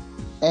brother.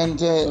 And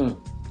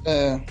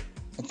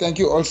thank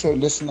you also,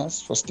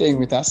 listeners, for staying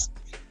with us.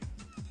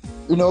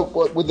 You know,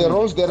 with the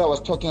roles that I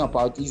was talking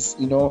about is,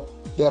 you know,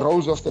 the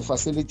roles of the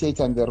facilitator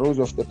and the roles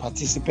of the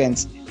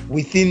participants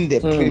within the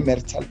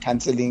premarital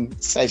counseling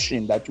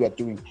session that we are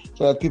doing,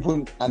 so that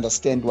people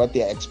understand what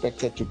they are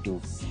expected to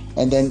do.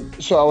 And then,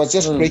 so I was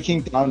just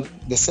breaking down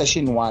the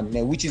session 1,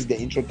 which is the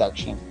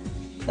introduction.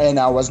 And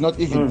I was not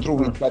even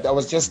through it, but I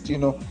was just, you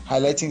know,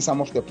 highlighting some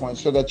of the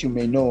points so that you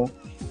may know,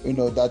 you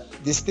know, that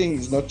this thing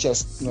is not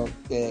just, you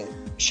know,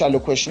 shallow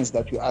questions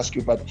that we ask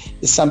you, but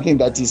it's something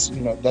that is,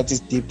 you know, that is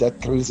deep, that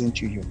drills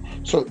into you.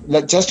 So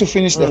like, just to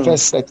finish the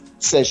first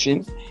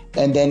session,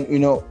 and then, you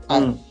know,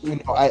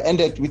 I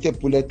ended with a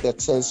bullet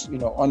that says, you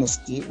know,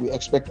 honesty. We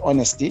expect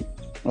honesty.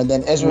 And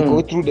then as we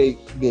go through the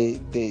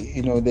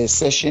you know, the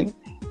session,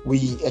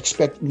 we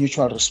expect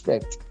mutual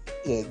respect.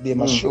 They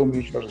must show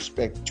mutual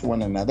respect to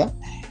one another,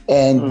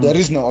 and there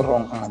is no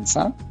wrong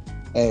answer.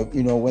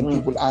 You know, when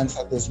people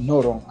answer, there's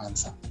no wrong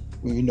answer.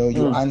 You know,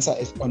 you answer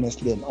as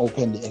honestly and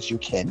openly as you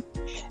can.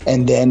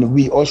 And then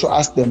we also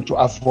ask them to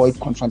avoid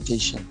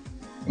confrontation,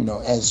 you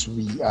know, as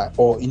we are,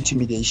 or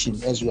intimidation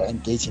as we are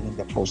engaging in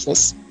the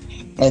process.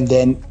 And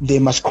then they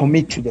must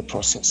commit to the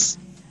process.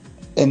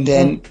 And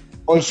then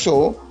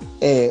also,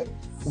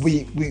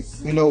 we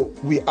you know,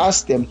 we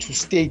ask them to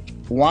state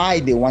why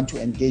they want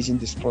to engage in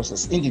this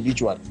process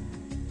individually.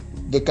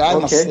 The guy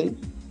must say,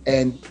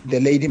 and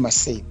the lady must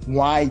say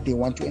why they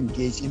want to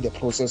engage in the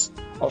process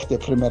of the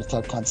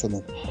premarital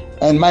counseling.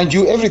 And mind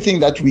you,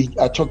 everything that we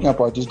are talking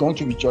about is going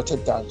to be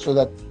jotted down so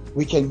that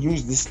we can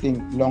use this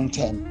thing long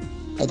term.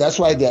 And that's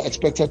why they are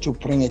expected to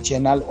bring a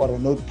journal or a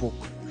notebook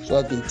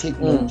so that they take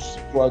notes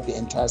throughout the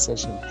entire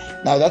session.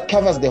 Now that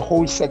covers the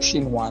whole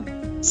section 1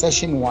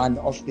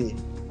 of the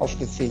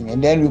thing.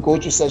 And then we go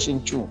to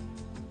session 2.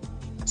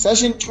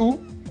 Session 2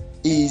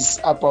 is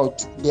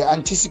about the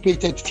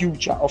anticipated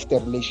future of the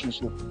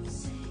relationship.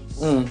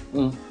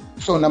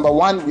 So number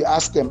 1, we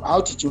ask them,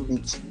 how did you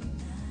meet?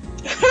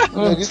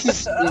 This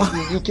is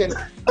you can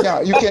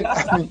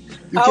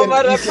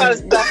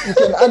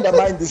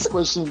undermine this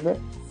question,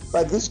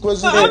 but this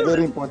question is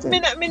very important.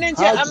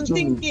 I'm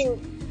thinking,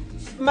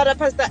 Mara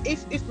Pastor,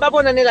 if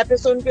babona nela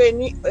person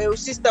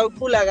sister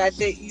ukhula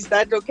kahle, is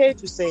that okay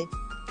to say?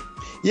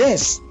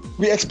 Yes,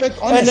 we expect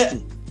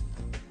honesty.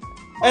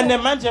 And the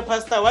manje,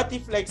 Pastor, what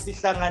if like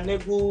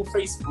sihlangane ku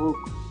Facebook?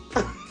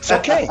 It's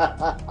okay.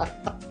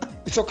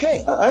 It's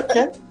okay.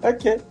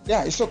 Okay.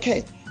 Yeah, it's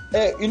okay.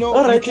 You know,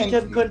 all right, you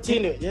can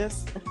continue.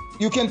 Yes.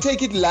 You can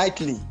take it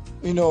lightly,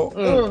 you know,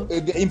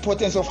 the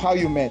importance of how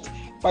you met.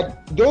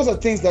 But those are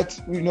things that,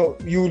 you know,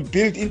 you will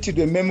build into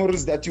the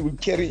memories that you will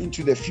carry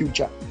into the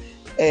future.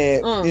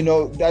 You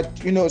know,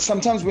 that, you know,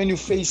 sometimes when you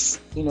face,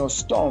 you know,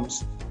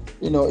 storms,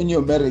 you know, in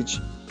your marriage,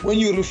 when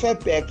you refer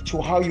back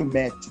to how you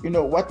met, you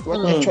know, what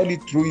actually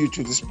drew you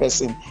to this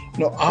person, you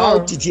know, how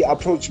did he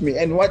approach me,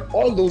 and what,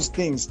 all those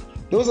things,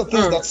 those are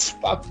things that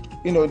spark,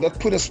 you know, that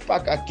put a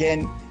spark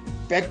again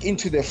back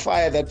into the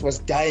fire that was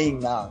dying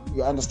now.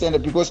 You understand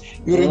it? Because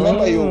you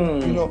remember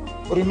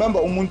remember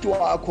umuntu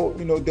wako,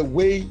 you know, the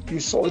way you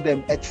saw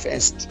them at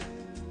first.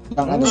 You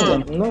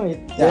understand?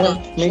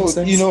 Makes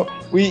sense. You know,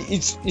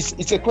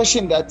 it's a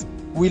question that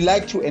we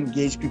like to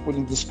engage people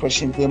in this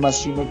question. They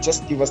must, you know,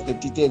 just give us the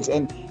details.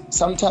 And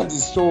sometimes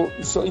it's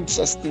so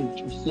interesting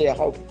to hear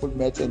how people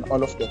met and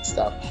all of that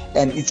stuff.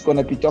 And it's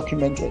gonna be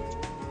documented.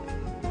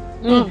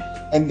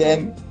 And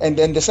then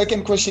the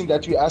second question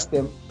that we ask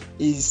them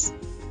is,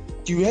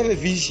 do you have a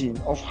vision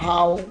of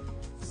how,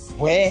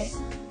 where,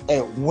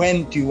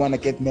 when do you want to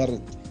get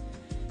married?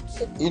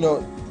 You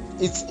know,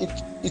 it's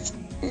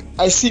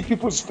I see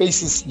people's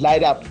faces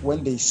light up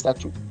when they start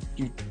to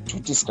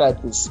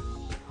describe this.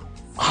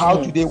 How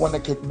do they want to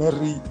get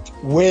married?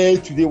 Where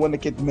do they want to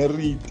get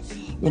married?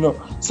 You know,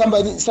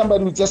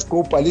 somebody will just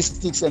go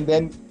ballistics, and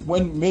then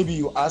when maybe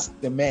you ask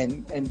the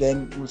man, and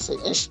then will say,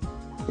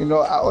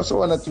 I also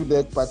want to do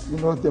that, but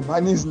the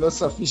money is not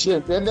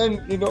sufficient. And then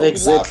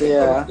exactly, we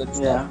yeah, laugh at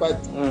stuff,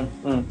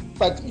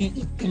 but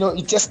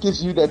it just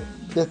gives you the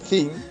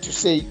thing to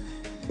say,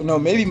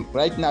 maybe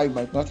right now you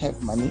might not have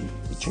money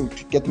to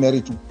get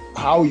married,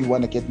 how you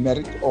want to get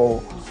married or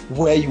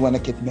where you want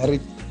to get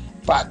married,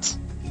 but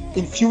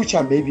in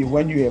future, maybe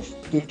when you have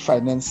good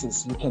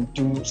finances, you can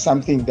do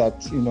something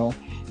that,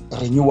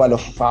 renewal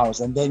of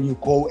vows, and then you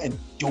go and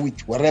do it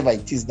wherever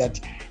it is that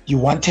you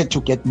wanted to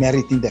get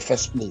married in the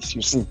first place,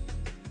 you see.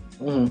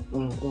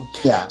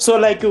 Yeah. So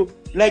like you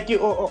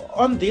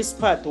on this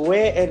part,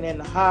 where and then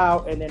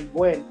how and then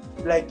when,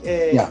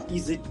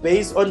 is it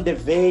based on the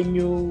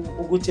venue,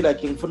 ukuthi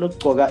like ngifuna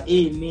ukugcoka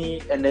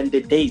ini, and then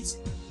the dates?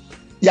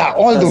 Yeah,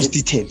 all those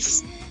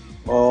details.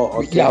 Oh,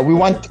 okay. Yeah, we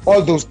want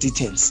all those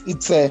details.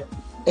 It's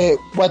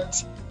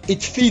what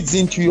it feeds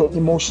into your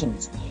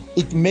emotions.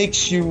 It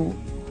makes you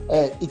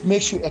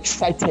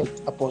excited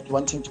about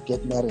wanting to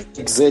get married.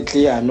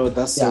 Exactly. I know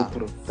that's so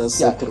true. That's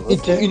so true.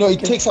 Okay. It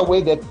takes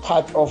away that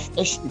part of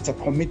it's a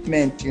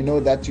commitment.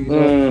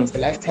 It's a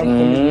lifetime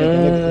commitment.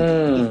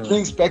 And it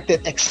brings back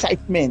that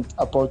excitement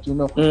about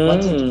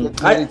wanting to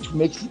get married, to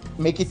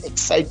make it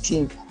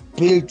exciting,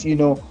 build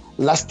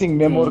lasting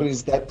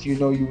memories that you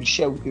will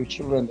share with your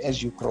children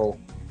as you grow.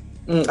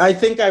 I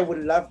think I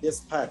would love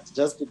this part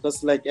just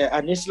because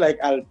initially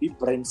I'll be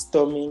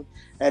brainstorming,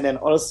 and then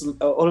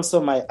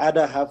also my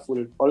other half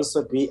will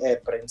also be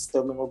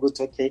brainstorming about,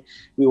 okay,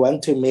 we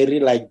want to marry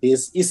like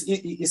this. Is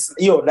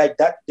like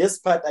that. This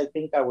part I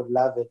think I would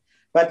love it.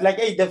 But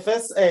the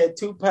first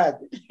two part,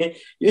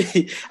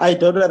 I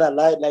don't know that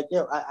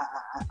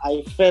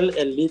I felt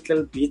a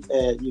little bit,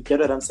 you get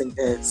what I'm saying,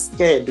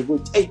 scared.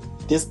 Hey,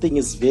 this thing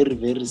is very,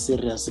 very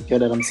serious. You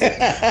get what I'm saying?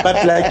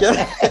 But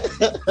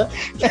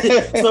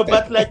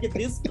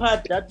this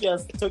part that you are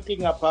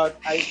talking about,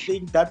 I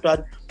think that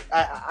one,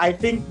 I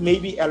think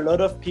maybe a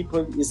lot of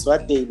people is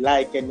what they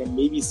like, and then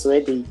maybe it's where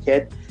they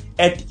get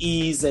at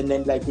ease, and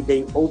then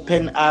they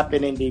open up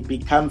and then they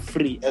become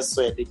free as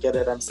well. You get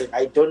what I'm saying?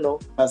 I don't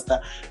know,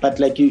 Pastor, but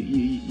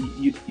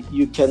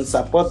you can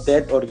support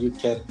that, or you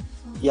can,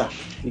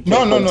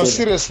 No,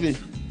 seriously.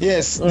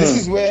 Yes, this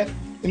is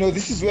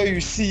where you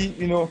see,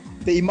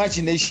 the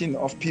imagination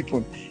of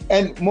people,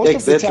 and most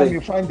of the time you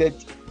find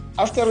that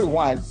after a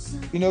while,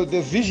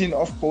 the vision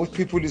of both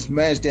people is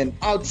merged, and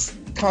out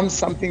comes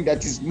something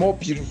that is more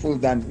beautiful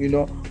than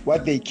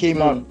what they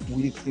came out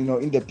with,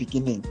 in the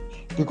beginning.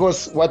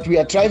 Because what we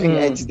are driving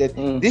at is that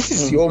this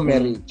is your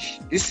marriage.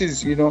 This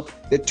is,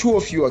 the two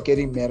of you are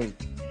getting married.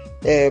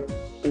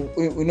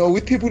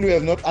 With people who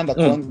have not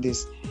undergone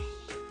this,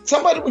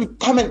 somebody will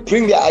come and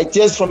bring their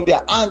ideas from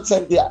their aunts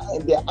and their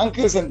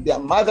uncles and their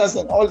mothers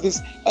and all this.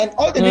 And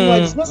all the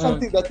meanwhile, it's not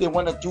something that they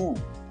want to do.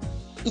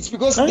 It's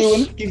because they were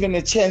not given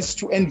a chance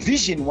to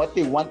envision what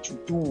they want to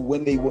do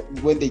when they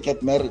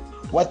get married,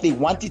 what they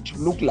want it to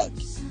look like.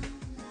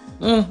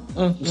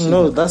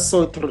 No, that's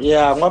so true.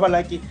 Yeah,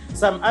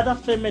 some other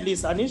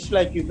families, and it's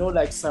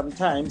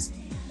sometimes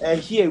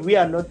here we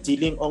are not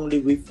dealing only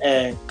with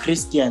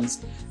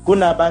Christians.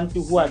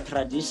 Kunabantu who are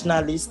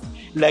traditionalists,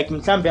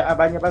 mhlambe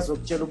abanye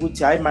bazokutshela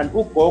ukuthi hayi man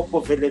ugogo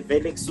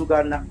vele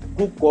kusukana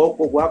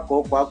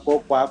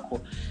kugogo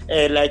kwakho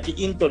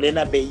into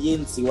lena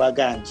beyenziwa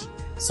kanje,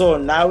 so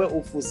nawe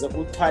ufuze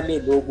uthwale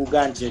lokhu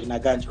kanje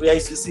nakanje.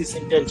 Uyayisisisa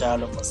into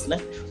enjalo mos ne?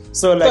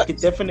 So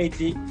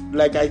definitely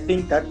I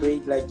think that way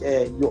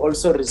you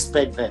also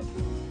respect that.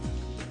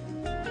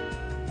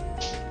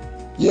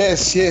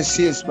 Yes,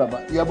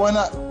 Baba.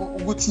 Yabona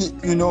ukuthi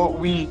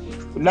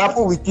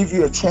we give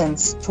you a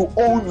chance to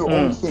own your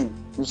own thing.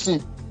 You see,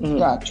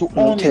 to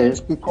own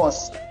it,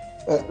 because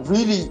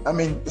really, I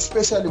mean,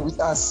 especially with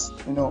us,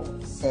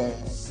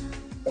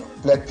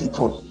 black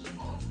people,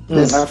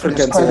 there's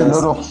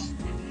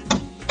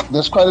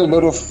quite a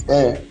lot of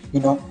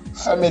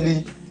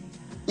family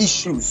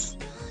issues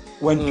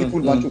when people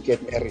want to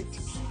get married.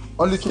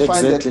 Only to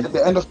find that at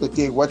the end of the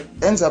day, what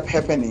ends up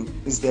happening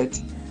is that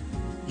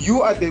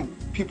you are the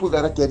people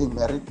that are getting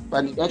married,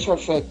 but in actual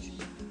fact,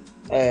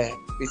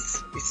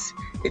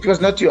 it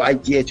was not your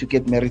idea to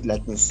get married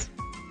like this.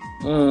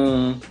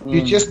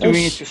 You're just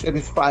doing it to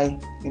satisfy,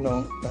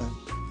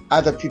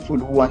 other people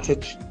who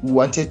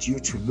wanted you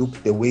to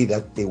look the way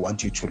that they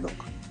want you to look.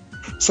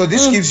 So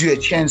this gives you a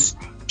chance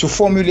to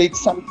formulate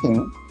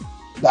something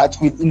that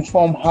will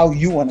inform how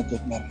you want to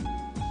get married.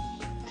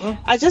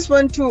 I just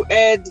want to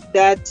add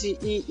that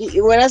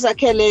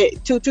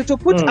to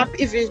put up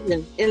a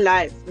vision in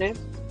life,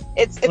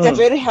 it's a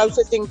very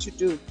healthy thing to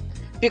do,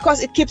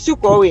 because it keeps you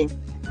going.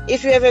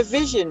 If you have a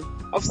vision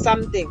of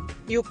something,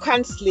 you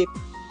can't sleep.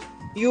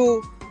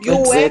 You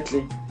work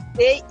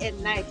day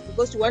and night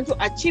because you want to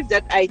achieve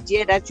that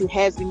idea that you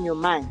have in your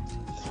mind.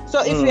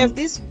 So if you have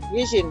this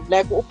vision,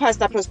 like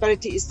Pastor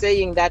Prosperity is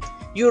saying, that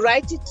you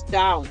write it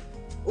down.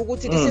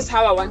 This is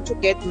how I want to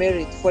get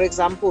married, for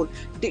example.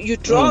 You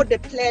draw the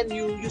plan,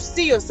 you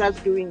see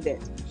yourself doing that.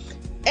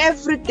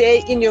 every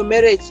day in your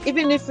marriage,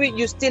 even if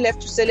you still have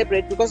to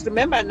celebrate, because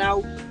remember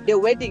now, the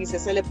wedding is a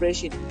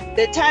celebration.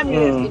 The time you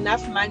have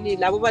enough money,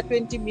 like over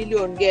 20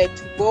 million, to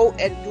go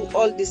and do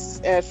all these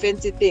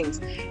fancy things,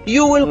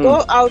 you will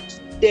go out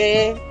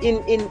there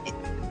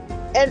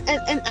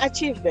and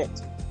achieve that.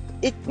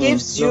 It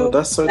gives you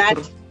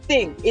that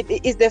thing. It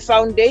is the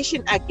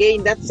foundation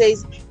again that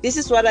says, this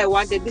is what I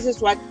wanted, this is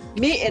what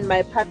me and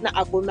my partner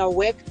are gonna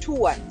work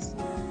towards.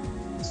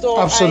 So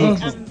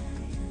absolutely.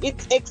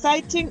 It's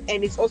exciting,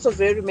 and it's also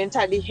very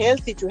mentally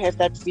healthy to have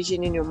that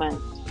vision in your mind.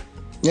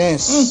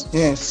 Yes.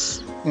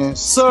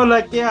 So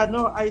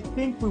I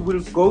think we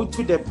will go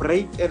to the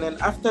break, and then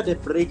after the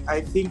break,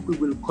 I think we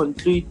will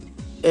conclude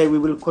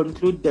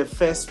the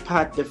first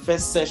part, the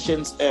first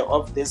sessions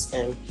of this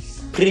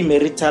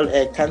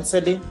premarital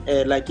counseling.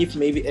 Like if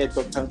maybe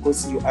Dr.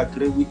 Nkosi, you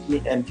agree with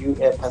me, and you,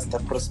 Pastor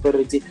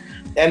Prosperity.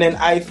 And then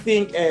I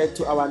think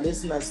to our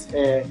listeners,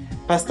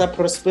 Pastor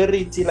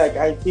Prosperity,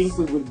 I think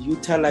we will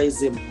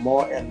utilize him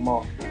more and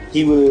more.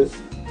 He will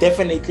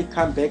definitely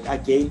come back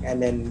again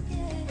and then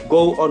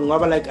go on.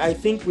 I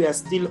think we are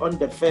still on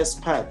the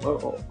first part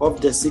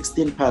of the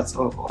 16 parts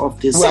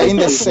of this. We're in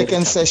the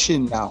second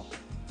session now.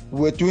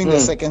 We're doing the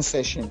second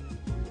session.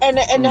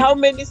 And how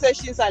many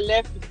sessions are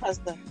left,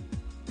 Pastor?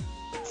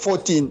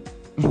 14.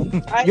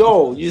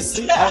 Yo, you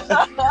see?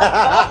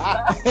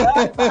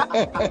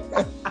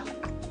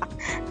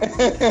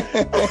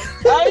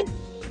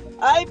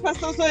 Hayi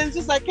Pastor Sowenzi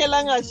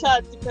usakhela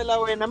ngashadi phela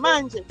wena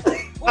manje.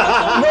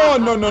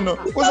 No.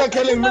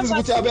 Usakhela means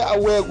ukuthi abe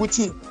aware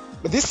ukuthi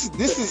this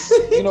is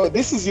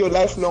this is your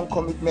lifelong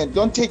commitment.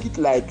 Don't take it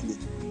lightly.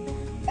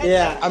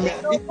 Yeah. I mean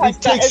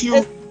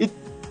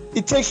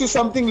it takes you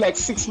something like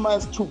 6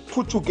 months to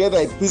put together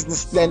a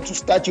business plan to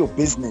start your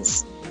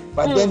business.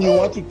 But then you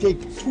want to take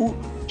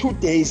two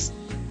days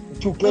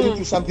to get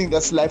into something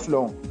that's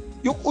lifelong.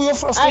 You're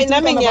frustrated.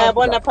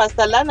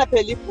 Pastor lana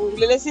phela ibhuku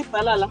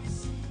lelesibhala la.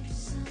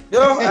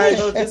 No, I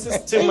know this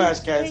is too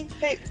much, guys.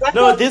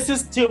 No, this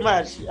is too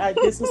much.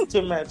 This is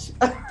too much.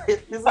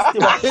 This is too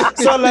much.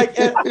 So,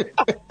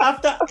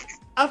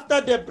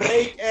 after the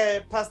break,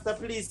 Pastor,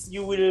 please,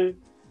 you will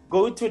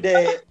go to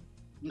the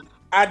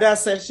other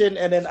session,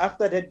 and then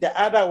after that,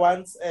 the other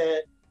ones,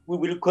 we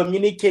will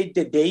communicate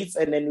the dates,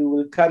 and then we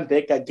will come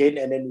back again,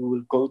 and then we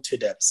will go to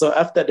them. So,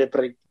 after the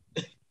break.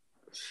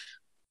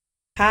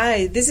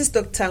 Hi, this is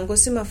Dr.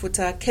 Nkosi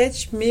Mafuta.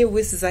 Catch me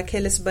with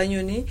Zakhele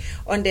Sibanyoni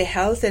on the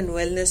Health and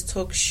Wellness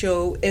Talk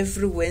Show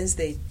every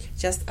Wednesday,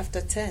 just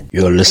after 10.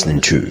 You're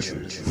listening to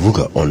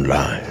Vuga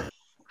Online.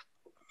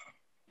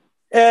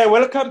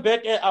 Welcome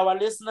back, our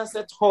listeners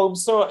at home.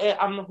 So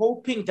I'm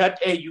hoping that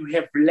you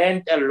have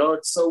learned a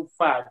lot so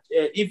far,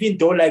 even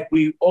though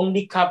we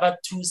only covered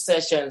 2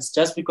 sessions,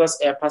 just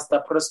because Pastor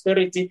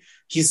Prosperity,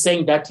 he's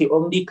saying that he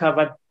only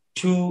covered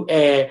 2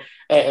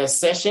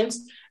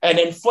 sessions. And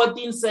then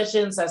 14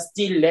 sessions are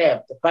still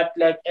left. But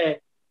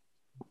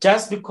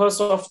just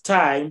because of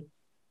time,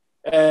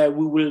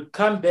 we will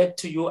come back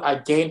to you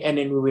again, and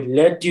then we will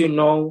let you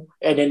know,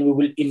 and then we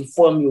will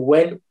inform you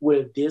when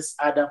will these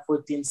other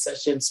 14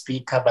 sessions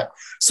be covered.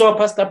 So,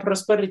 Pastor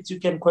Prosperity, you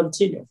can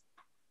continue.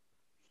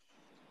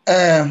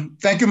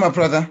 Thank you, my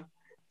brother.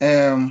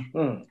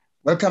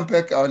 Welcome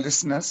back, our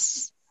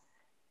listeners.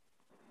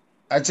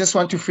 I just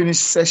want to finish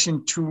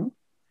session 2.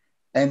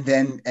 And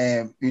then,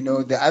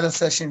 the other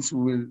sessions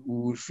we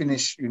will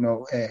finish,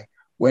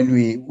 when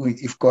we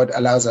if God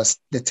allows us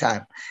the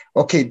time.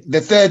 Okay,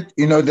 the third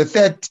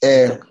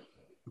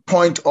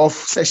point of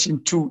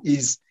session 2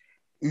 is,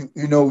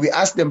 we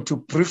asked them to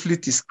briefly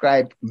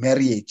describe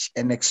marriage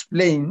and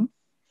explain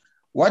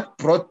what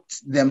brought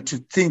them to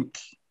think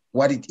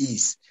what it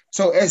is.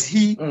 So as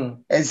he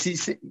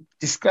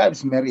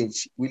describes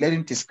marriage, we let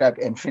him describe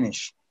and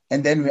finish,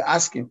 and then we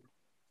ask him,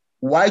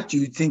 why do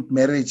you think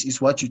marriage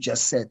is what you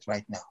just said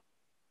right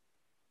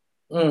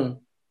now?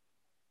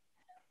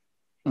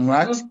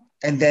 Right?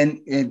 And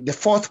then the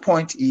fourth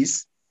point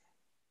is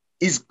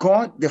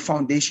God the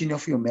foundation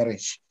of your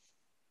marriage?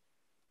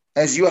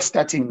 As you are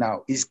starting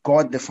now, is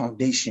God the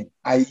foundation?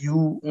 Are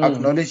you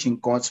acknowledging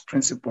God's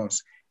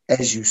principles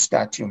as you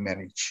start your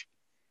marriage?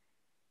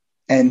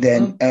 And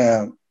then,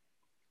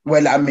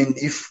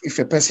 if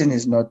a person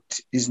is not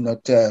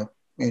a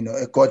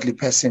godly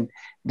person,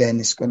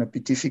 then it's going to be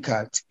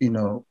difficult,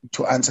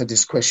 to answer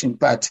this question.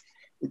 But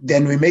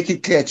then we make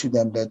it clear to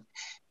them that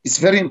it's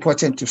very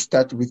important to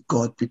start with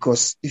God,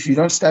 because if you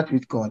don't start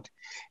with God,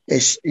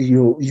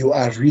 you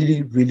are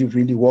really, really,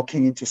 really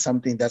walking into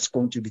something that's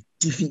going to be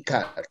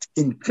difficult,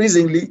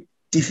 increasingly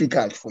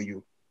difficult for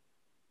you.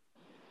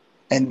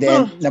 And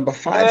then number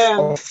 5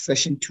 of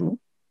session 2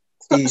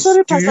 is,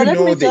 do you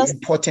know the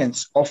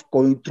importance of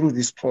going through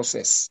this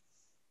process?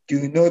 Do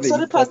you know the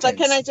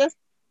importance?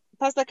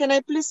 Pastor, can I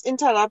please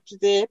interrupt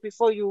there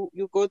before you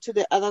go to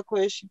the other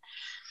question?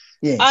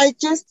 Yes. I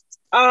just,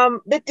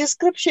 the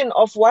description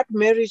of what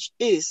marriage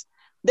is,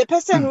 the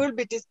person will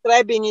be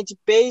describing it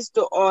based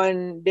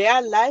on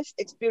their life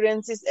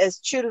experiences as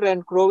children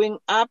growing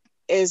up,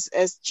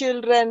 as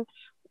children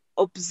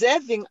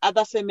observing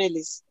other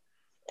families,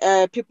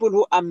 people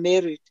who are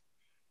married.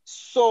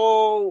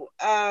 So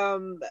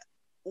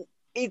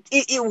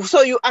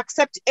so you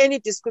accept any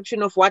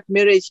description of what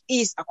marriage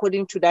is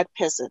according to that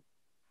person.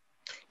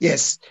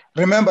 Yes.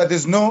 Remember,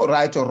 there's no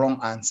right or wrong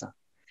answer.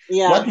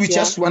 What we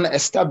just want to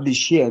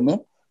establish here,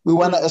 we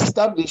want to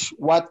establish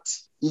what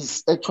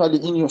is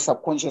actually in your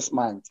subconscious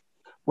mind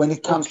when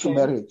it comes to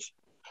marriage.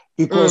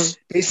 Because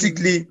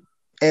basically,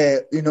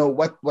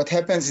 what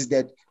happens is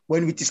that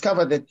when we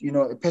discover that,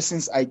 a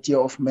person's idea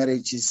of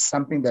marriage is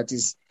something that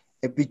is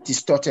a bit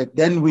distorted,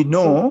 then we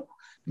know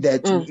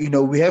that,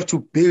 we have to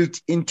build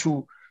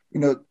into,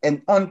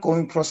 an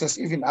ongoing process,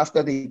 even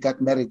after they got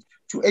married,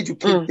 to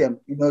educate them,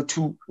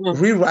 to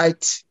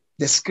rewrite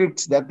the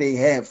script that they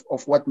have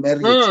of what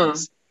marriage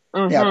is.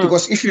 Yeah,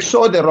 because if you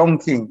saw the wrong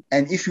thing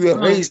and if you were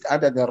raised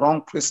under the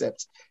wrong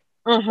precepts,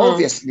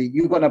 obviously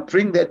you're going to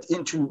bring that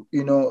into,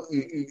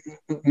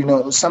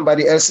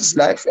 somebody else's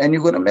life and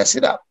you're going to mess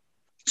it up.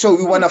 So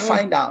we want to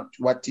find out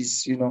what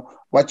is,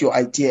 what your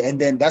idea. And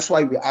then that's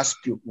why we ask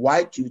you,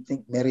 why do you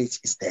think marriage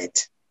is dead?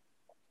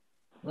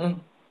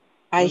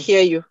 I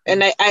hear you.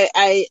 And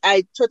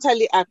I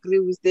totally agree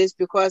with this,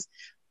 because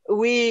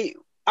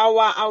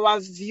our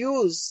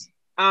views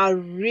are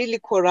really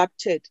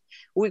corrupted.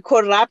 We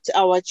corrupt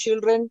our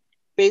children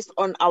based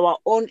on our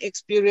own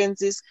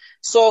experiences.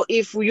 So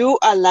if you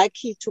are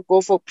lucky to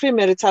go for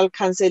premarital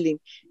counseling,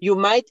 you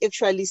might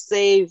actually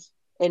save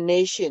a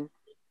nation,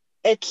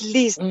 at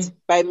least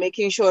by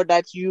making sure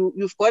that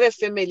you've got a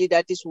family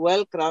that is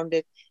well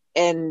grounded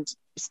and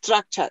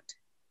structured.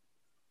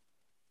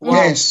 Wow.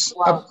 Yes.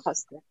 Wow,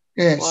 Pastor.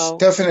 Yes, Wow.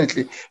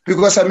 Definitely.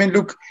 Because,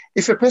 look,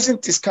 if a person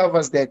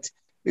discovers that,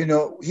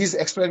 his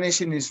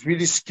explanation is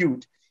really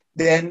skewed,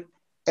 then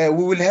we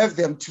will have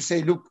them to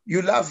say, look,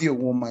 you love your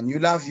woman, you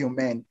love your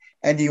man,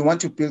 and you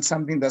want to build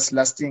something that's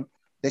lasting.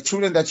 The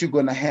children that you're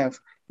going to have,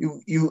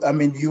 you're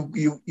going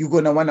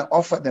to want to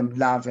offer them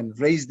love and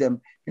raise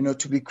them,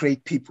 to be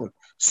great people.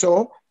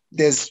 So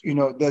there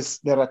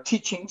are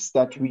teachings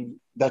that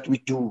we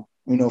do,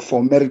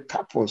 for married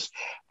couples.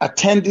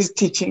 Attend these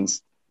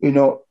teachings,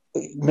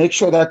 make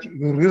sure that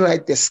you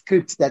rewrite the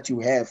script that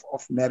you have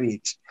of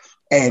marriage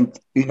and,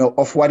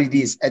 of what it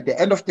is. At the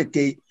end of the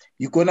day,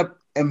 you're going to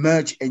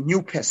emerge a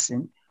new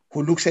person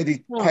who looks at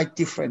it quite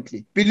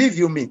differently. Believe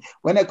you me,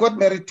 when I got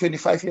married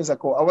 25 years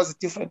ago, I was a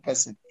different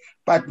person.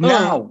 But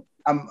now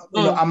I'm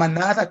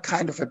another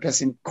kind of a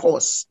person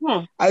because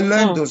I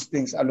learned those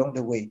things along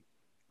the way.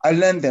 I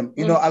learned them.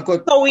 I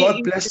got,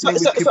 God bless me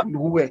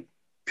with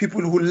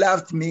people who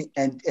loved me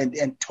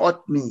and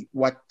taught me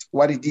what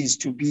it is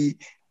to be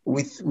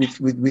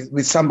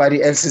with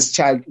somebody else's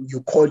child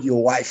you call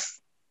your wife.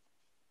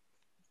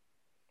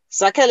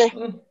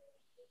 Zakhele.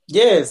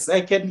 Yes,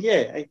 I can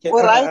hear. I can.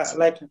 All right. I'm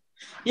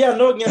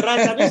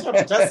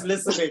just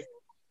listening.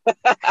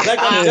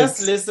 I'm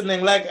just listening.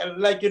 I'm just,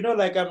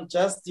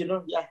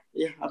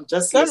 I'm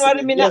just. Don't worry,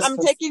 listening. Mina. Yes, I'm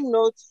taking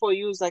notes for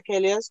you,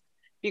 Zakhele,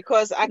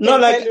 because I can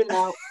tell you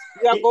now,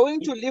 you are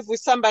going to live with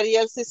somebody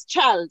else's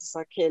child,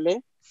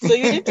 Zakhele. So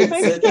you need to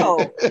make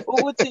sure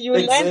you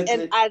learn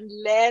and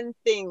unlearn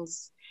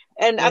things.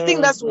 And I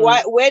think that's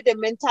where the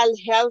mental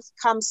health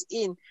comes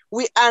in.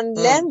 We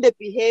unlearn the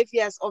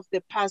behaviors of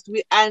the past.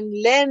 We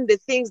unlearn the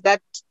things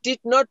that did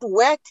not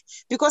work.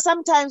 Because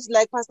sometimes,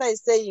 like Pastor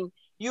is saying,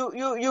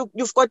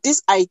 you've got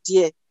this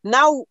idea.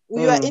 Now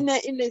you are in an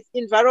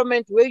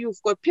environment where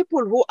you've got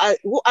people who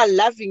are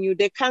loving you,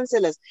 the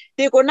counselors.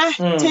 They're gonna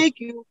take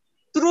you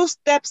through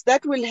steps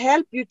that will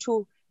help you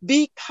to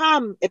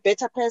become a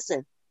better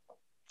person.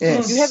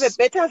 Yes. You have a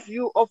better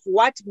view of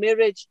what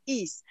marriage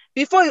is.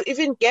 Before you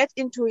even get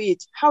into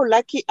it, how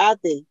lucky are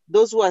they?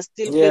 Those who are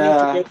still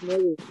planning to get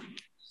married.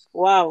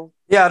 Wow.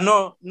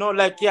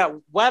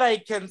 What I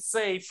can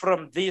say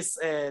from these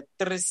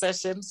 3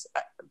 sessions,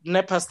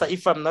 Pastor,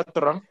 if I'm not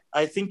wrong,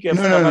 I think you have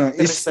about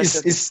 3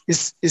 sessions.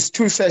 It's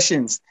 2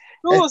 sessions.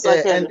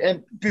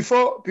 And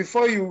before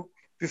you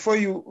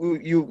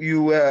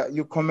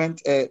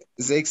comment,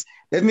 Zex,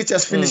 let me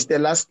just finish the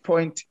last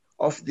point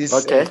of this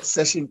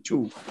session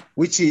 2,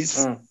 which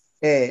is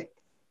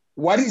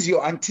what is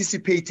your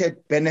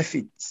anticipated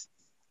benefit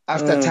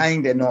after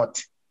tying the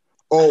knot,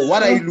 or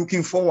what are you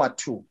looking forward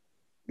to?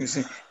 You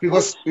see,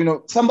 because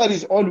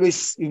somebody's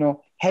always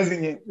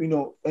having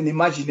an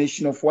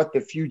imagination of what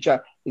the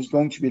future is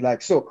going to be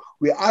like. So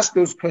we ask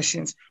those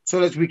questions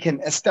so that we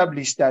can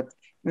establish that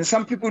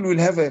some people will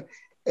have a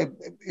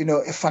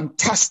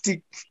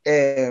fantastic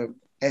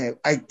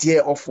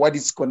idea of what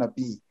it's gonna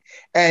be.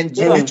 And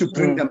you need to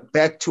bring them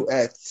back to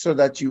earth so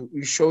that you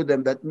show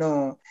them that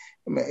no,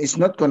 it's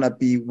not gonna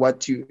be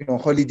what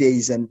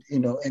holidays and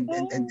and all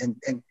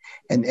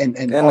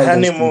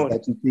honeymoon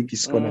that you think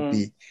it's gonna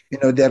be.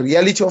 The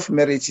reality of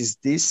marriage is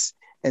this,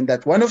 and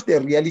that one of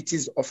the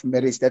realities of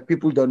marriage that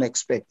people don't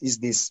expect is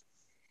this: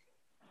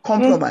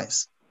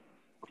 compromise.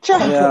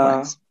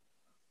 Compromise.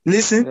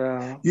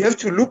 Listen, you have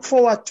to look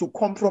forward to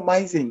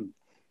compromising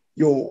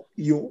your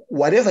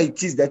whatever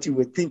it is that you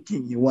were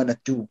thinking you want to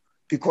do.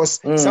 Because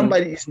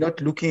somebody is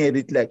not looking at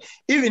it like,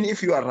 even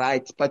if you are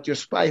right, but your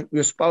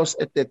spouse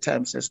at that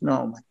time says,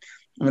 no, man,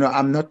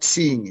 I'm not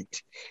seeing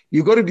it.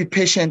 You got to be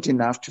patient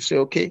enough to say,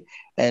 okay,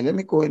 and let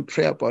me go and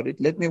pray about it.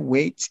 Let me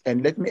wait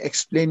and let me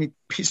explain it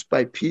piece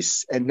by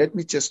piece, and let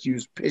me just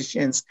use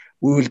patience.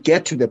 We will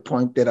get to the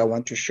point that I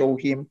want to show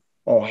him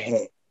or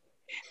her.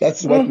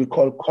 That's what we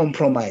call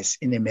compromise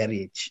in a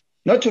marriage.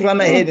 Not to run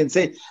ahead and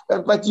say,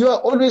 but you are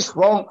always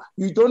wrong.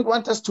 You don't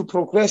want us to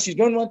progress. You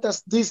don't want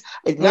us this.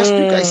 Last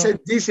week I said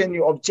this and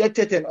you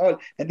objected and all.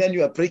 And then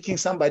you are breaking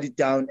somebody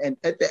down. And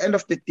at the end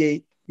of the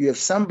day, you have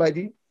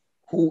somebody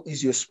who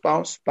is your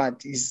spouse,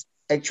 but is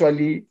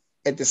actually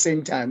at the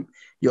same time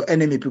your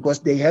enemy, because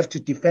they have to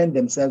defend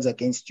themselves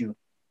against you.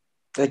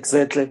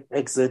 Exactly.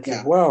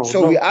 Yeah. Wow.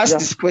 So we ask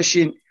this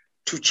question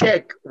to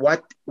check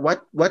what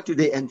do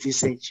they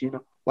envisage,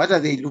 What are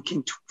they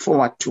looking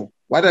forward to?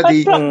 What are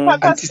the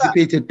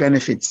anticipated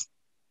benefits?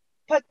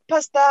 But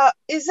Pastor,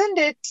 isn't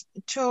it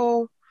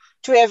to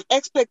have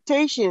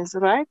expectations,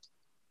 right?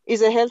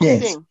 Is a healthy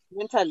thing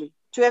mentally.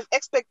 To have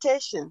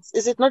expectations,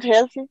 is it not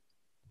healthy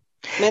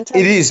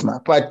mentally? It is,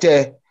 but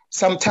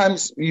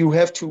sometimes you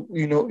have to,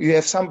 you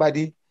have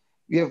somebody,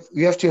 you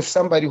have to have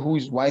somebody who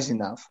is wise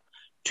enough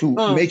to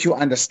make you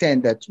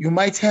understand that you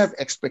might have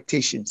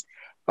expectations,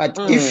 but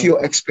if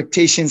your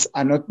expectations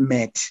are not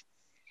met,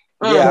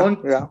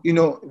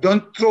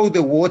 don't throw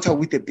the water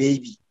with the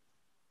baby.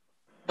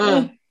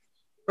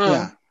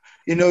 Yeah.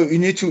 You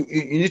need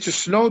to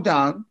slow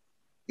down.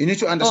 You need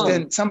to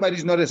understand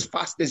somebody's not as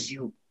fast as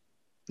you.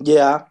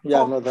 Yeah.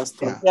 No, that's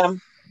true. Yeah.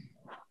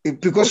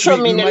 Because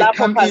we might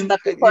come in,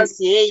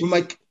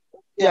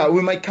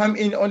 we might come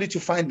in only to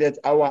find that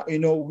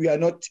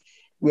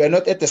we are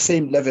not at the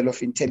same level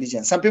of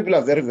intelligence. Some people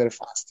are very, very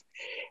fast,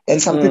 and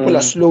some people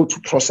are slow to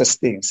process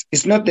things.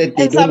 It's not that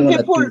they don't want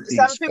to do things.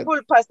 Some people,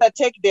 Pastor,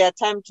 take their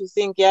time to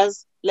think.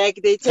 Yes,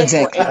 like they take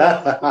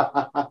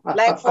forever.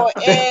 Like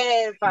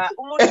forever.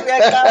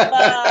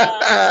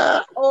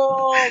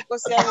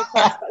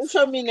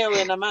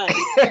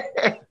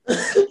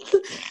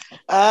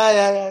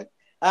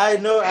 I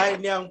know.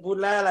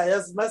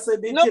 Yes,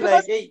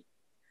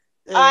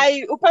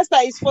 Pastor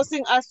is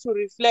forcing us to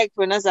reflect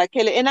when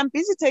Zakele, and I'm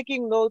busy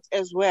taking notes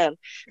as well.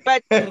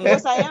 But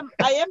because I am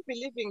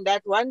believing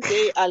that one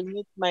day I'll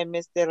meet my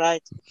Mr.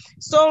 Right.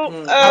 So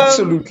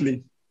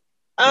absolutely.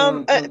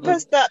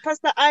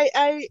 Pastor,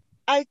 I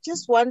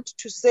just want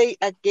to say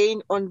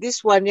again on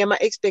this one, my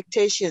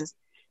expectations.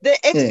 The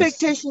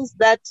expectations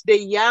that the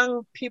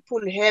young people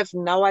have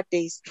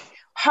nowadays.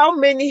 How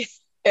many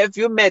have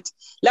you met?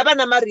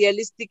 Labanama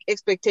realistic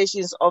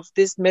expectations of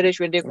this marriage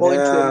when they go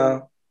into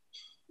it.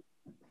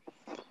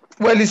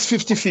 Well, it's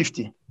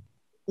 50-50.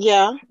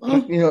 Yeah.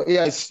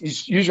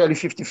 It's usually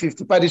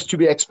 50-50, but it's to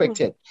be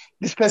expected.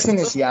 This person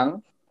is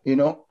young,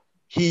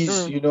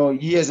 he's,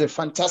 he has a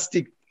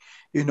fantastic,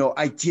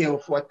 idea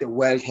of what the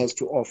world has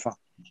to offer.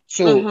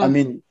 So, I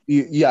mean,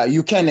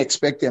 you can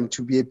expect them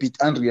to be a bit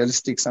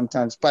unrealistic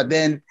sometimes, but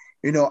then,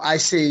 I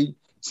say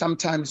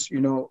sometimes,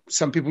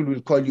 some people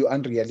will call you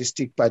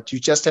unrealistic, but you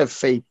just have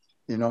faith,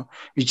 you're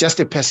just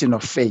a person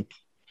of faith.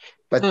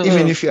 But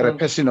even if you're a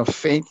person of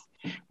faith,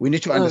 we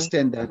need to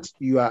understand that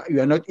you are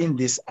not in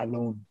this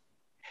alone.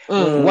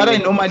 What I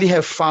normally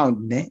have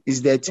found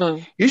is that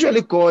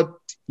usually God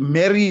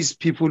marries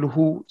people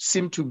who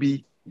seem to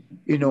be,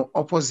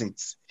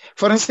 opposites.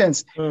 For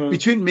instance,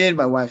 between me and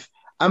my wife,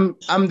 I'm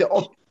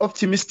the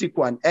optimistic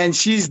one, and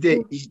she is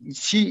the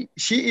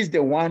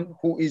one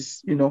who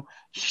is,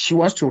 she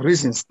wants to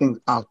reason things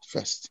out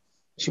first.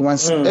 She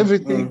wants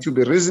everything to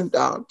be reasoned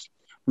out.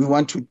 We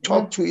want to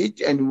talk to it,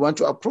 and we want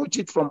to approach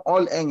it from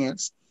all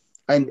angles.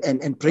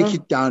 And break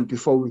it down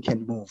before we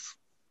can move.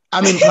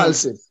 I'm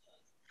impulsive.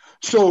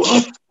 So,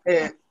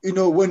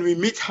 when we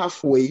meet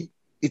halfway,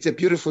 it's a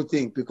beautiful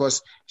thing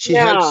because she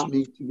helps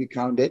me to be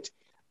grounded.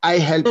 I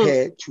help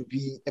her to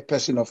be a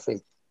person of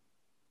faith.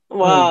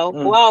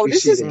 Wow.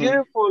 This is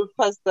beautiful,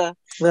 Pastor.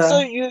 Yeah.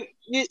 So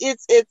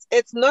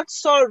it's not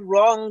so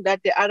wrong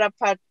that the other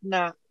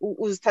partner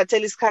who's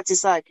Tatelis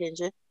Katisa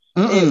Kenje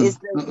is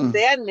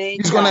their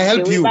nature. He's gonna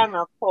help you.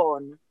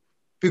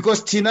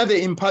 Because Tina,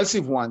 the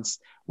impulsive ones,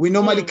 we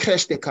normally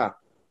crash the car.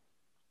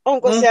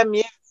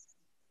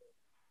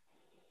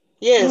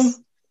 Yes.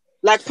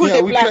 Like put the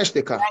plug. We crash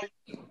the car.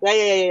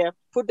 Yeah.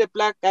 Put the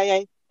plug.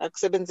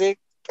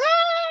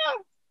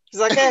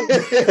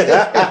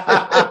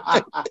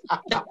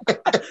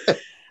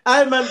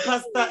 I'm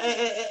Pastor,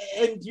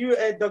 and you,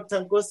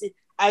 Dr. Nkosi.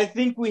 I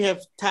think we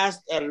have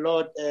touched a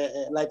lot.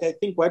 I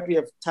think what we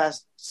have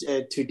touched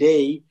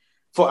today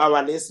for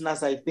our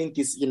listeners, I think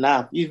is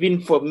enough.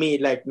 Even for me,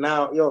 like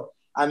now,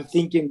 I'm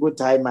thinking good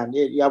time, man.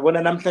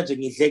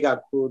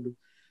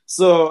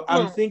 So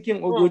I'm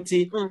thinking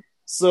Uguti.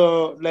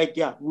 So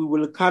we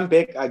will come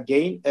back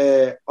again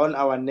on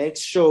our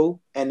next show,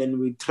 and then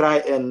we try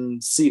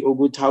and see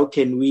Uguti, how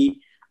can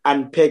we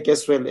unpack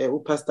as well,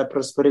 Pastor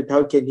Prosperity,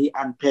 how can he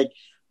unpack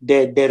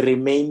the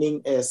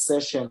remaining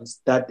sessions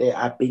that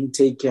are being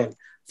taken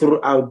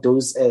throughout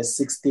those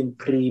 16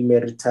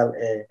 premarital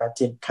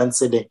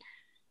counseling.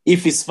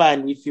 If it's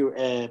fine with you,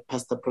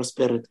 Pastor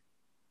Prosperity.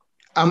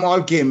 I'm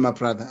all game, my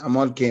brother. I'm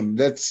all game.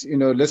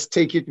 Let's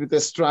take it with a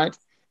stride,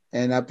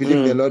 And I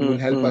believe the Lord will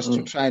help us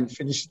to try and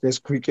finish it as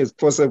quick as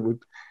possible.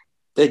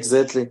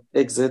 Exactly.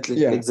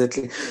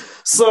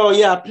 So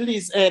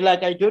please,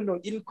 like, I don't know,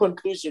 in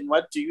conclusion,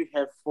 what do you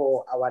have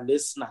for our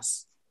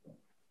listeners?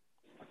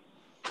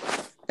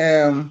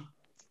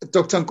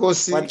 Dr.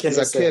 Nkosi,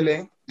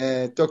 Zakhele,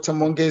 Dr.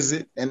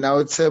 Mongezi, and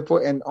now Tsepo,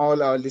 and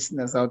all our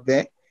listeners out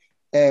there.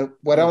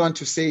 What I want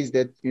to say is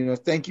that,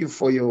 thank you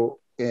for your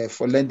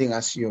for lending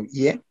us your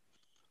ear.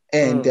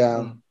 And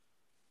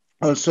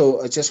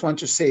also, I just want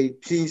to say,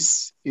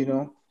 please,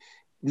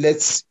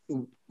 let's.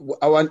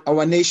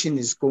 Our nation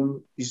is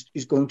going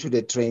to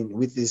the drain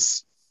with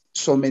this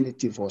so many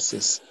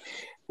divorces.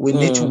 We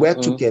need to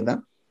work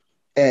together.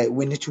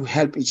 We need to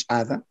help each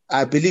other.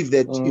 I believe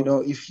that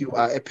if you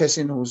are a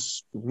person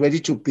who's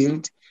ready to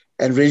build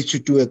and ready to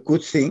do a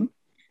good thing,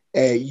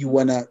 you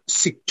wanna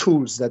seek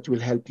tools that will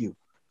help you.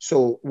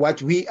 So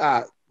what we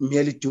are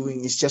merely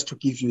doing is just to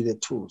give you the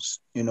tools.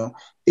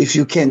 If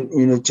you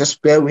can, just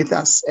bear with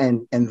us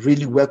and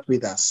really work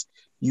with us,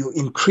 you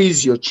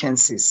increase your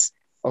chances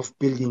of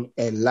building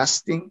a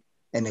lasting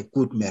and a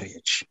good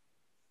marriage.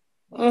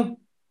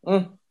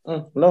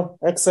 No,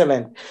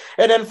 excellent.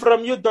 And then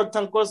from you,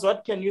 Dr. Nkosi,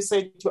 what can you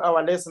say to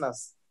our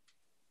listeners?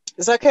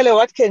 Zakhele,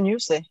 what can you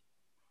say?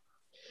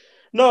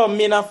 No,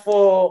 Mina,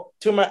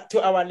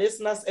 to our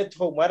listeners at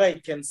home, what I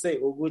can say,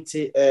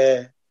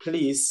 Uguti,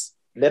 please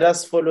let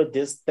us follow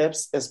these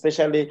steps,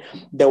 especially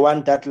the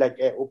one that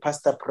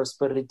Pastor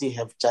Prosperity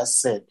have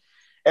just said.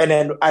 And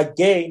then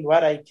again,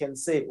 what I can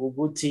say,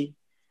 Uguti,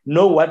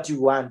 know what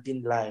you want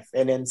in life,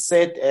 and then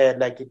set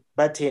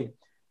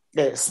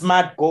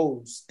smart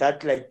goals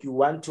that you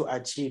want to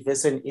achieve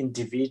as an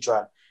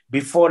individual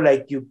before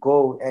you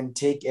go and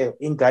take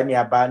ingane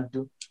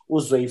yabantu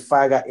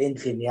uzoyifaka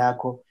endlini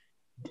yakho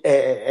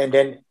and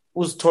then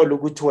uzithola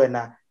ukuthi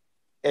wena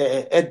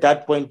at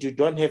that point you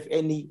don't have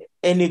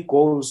any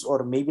goals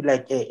or maybe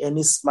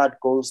any smart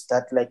goals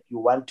that you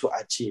want to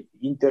achieve.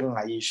 Into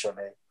engayisho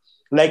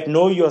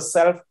know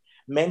yourself,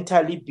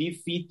 mentally be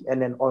fit,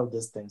 and then all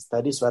these things.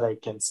 That is what I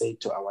can say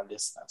to our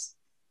listeners.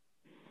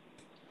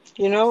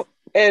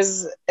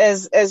 As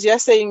you're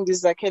saying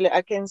this, Zakhele,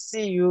 I can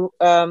see you,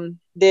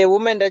 the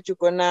woman that you're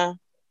gonna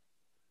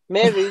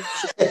marry,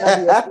 she's gonna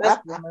be a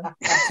blessed woman.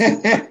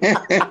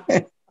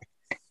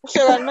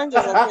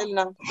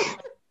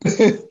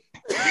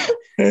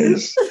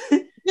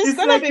 She's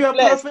gonna be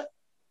blessed.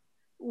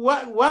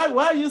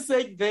 Why are you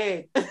saying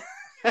that?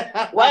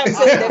 Why I'm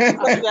saying that?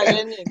 Because we are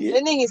learning.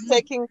 Learning is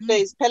taking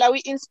place. Pella,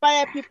 we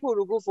inspire people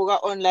to go for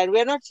online.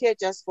 We're not here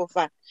just for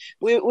fun.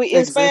 We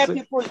inspire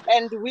people,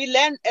 and we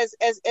learn as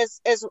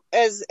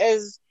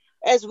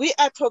we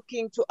are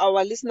talking to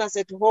our listeners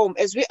at home,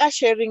 as we are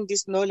sharing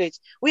this knowledge.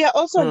 We are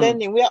also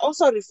learning. We are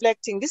also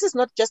reflecting. This is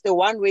not just a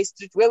one-way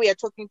street where we are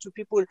talking to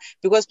people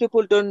because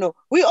people don't know.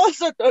 We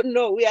also don't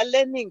know. We are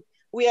learning.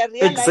 We are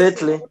realizing.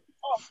 Exactly.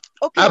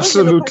 Okay,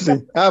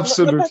 absolutely.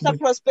 Pastor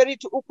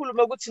Prosperity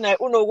ukhuluma ukuthi naye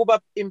unokuba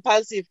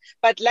impulsive,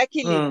 but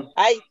luckily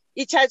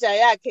i-charger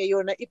yakhe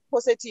yona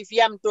i-positive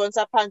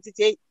yamdonsa phansi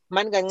ithi hey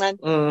mani kancane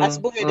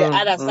asibuke the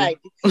other side.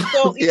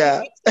 So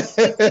it's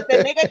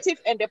the negative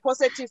and the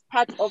positive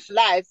part of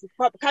life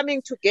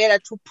coming together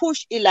to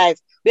push life.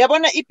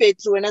 Uyabona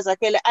i-battery wena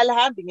Zakhele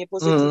alihambi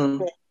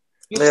nge-positive.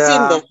 You've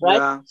seen that, right?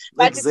 Yeah,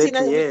 but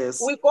exactly,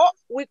 yes. We go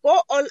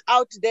all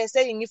out there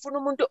saying ngifuna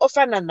umuntu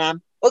ofana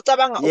nami,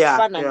 ocabanga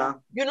ofana nami.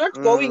 You're not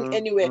going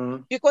anywhere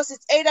because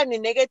it's either ni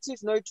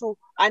negative no to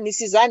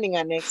anisizani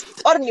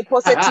nganext or ni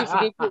positive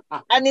niku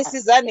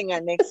anisizani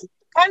nganext.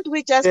 Can't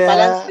we just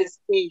balance the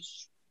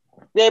stage?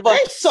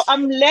 So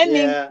I'm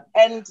learning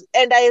and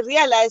I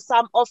realize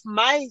some of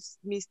my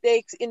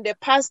mistakes in the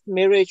past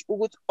marriage.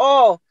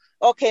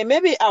 Okay,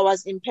 maybe I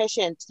was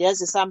impatient, yes,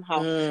 somehow.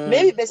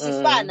 Maybe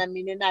besifana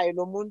mina naye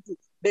lo muntu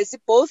besi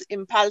both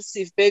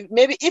impulsive.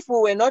 Maybe if we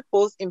were not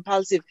both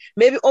impulsive,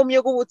 maybe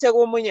omnye kubuthe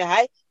komunye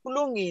hayi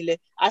kulungile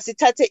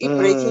asithathe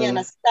i-breaking and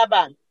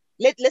asitabane.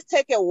 Let's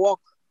take a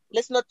walk.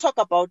 Let's not talk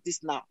about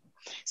this now.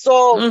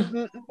 So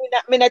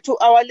mina to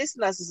our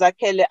listeners,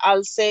 Zakhele,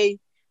 I'll say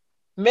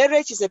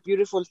marriage is a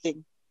beautiful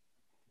thing.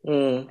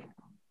 And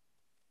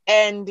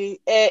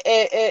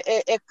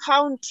a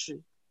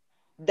country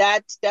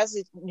that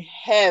doesn't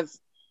have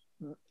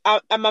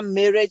a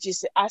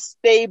marriages are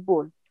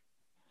stable,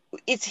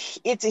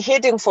 it's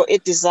heading for a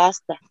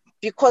disaster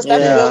because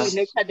that's where we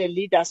nurture the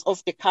leaders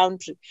of the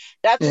country.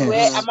 That's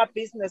where our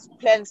business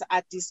plans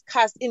are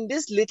discussed in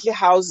these little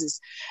houses.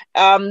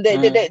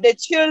 The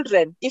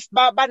children, if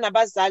baba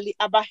nabazali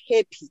aba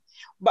happy,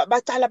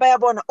 batala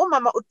bayabona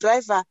umama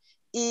udriver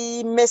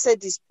I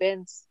Mercedes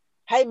Benz.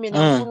 Hi mina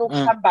ngifuna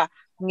ukuhamba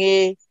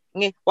nge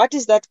what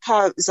is that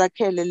car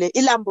Zakhele le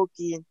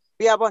iLamborghini.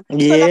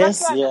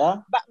 Yes,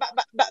 so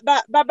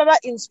Baba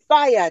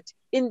inspired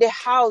in the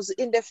house,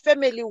 in the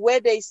family where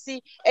they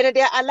see, and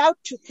they are allowed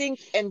to think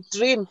and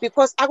dream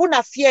because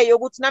akuna fear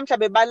yokuthi namhla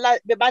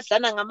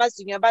bebadlana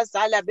ngamazinyo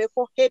abazali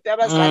abekho happy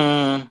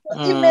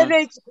abazali.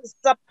 Marriage is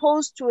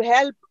supposed to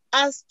help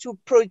us to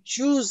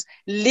produce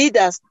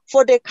leaders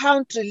for the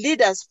country,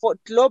 leaders for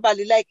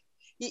globally. Like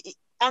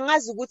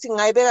angazi ukuthi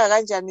ngayibeka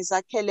kanjani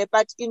Zakhele,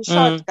 but in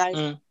short,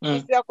 guys,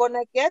 if you are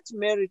gonna get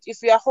married,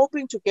 if you are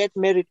hoping to get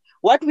married,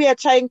 what we are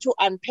trying to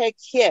unpack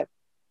here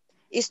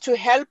is to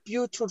help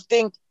you to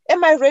think,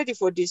 am I ready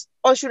for this?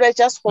 Or should I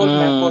just hold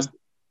my horses?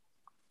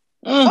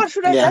 Or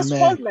should I just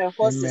hold my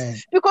horses? Amen.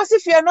 Because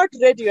if you are not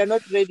ready, you are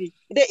not ready.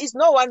 There is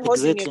no one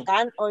holding a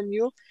gun on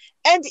you.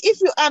 And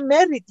if you are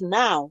married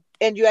now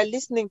and you are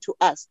listening to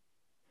us,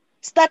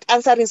 start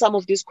answering some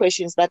of these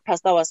questions that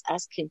Pastor was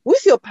asking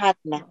with your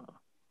partner.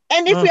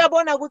 And if you are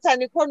born a good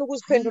time, you can't go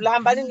spend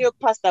your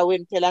pastor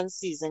when tell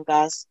season,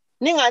 guys.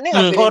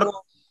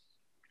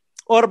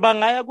 Or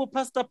bangaya go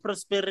Pastor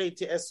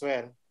Prosperity as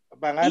well.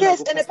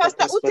 Yes, and the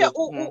pastor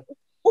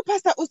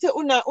Pastor ute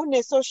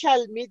une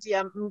social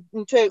media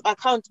into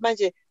account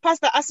manje.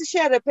 Pastor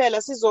asishare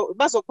phela sizo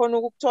bazokhona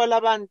ukuthola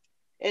abantu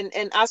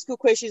and ask you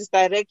questions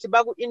directly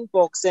baku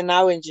inbox and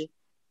now nje.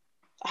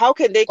 How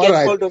can they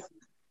get hold of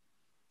you?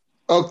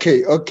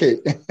 Okay. On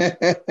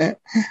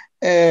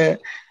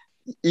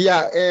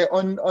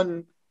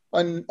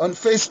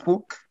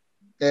Facebook,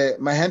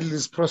 my handle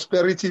is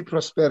Prosperity.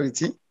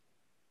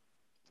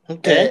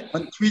 Okay.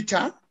 On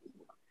Twitter,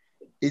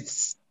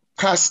 it's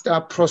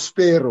Pastor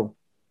Prospero.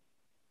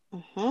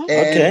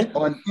 And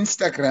on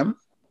Instagram,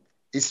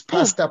 it's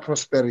Pastor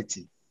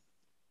Prosperity.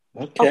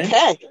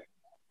 Okay.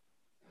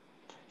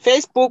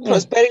 Facebook,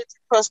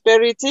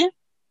 Prosperity.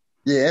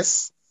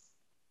 Yes.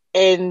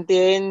 And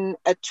then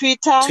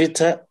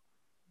Twitter.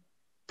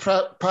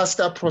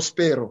 Pastor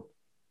Prospero.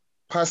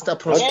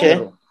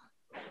 Okay.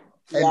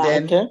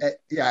 And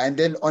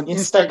then on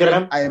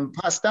Instagram, I am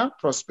Pastor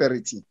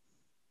Prosperity.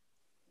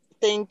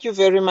 Thank you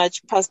very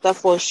much, Pastor,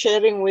 for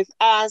sharing with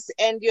us.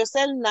 And your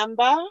cell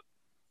number?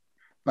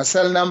 My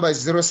cell number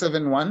is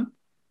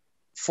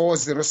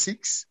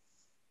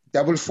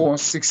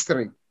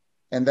 071-406-4463.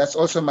 And that's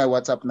also my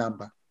WhatsApp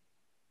number.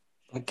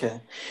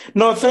 Okay.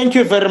 No, thank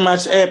you very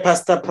much,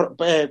 Pastor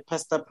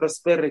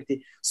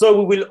Prosperity.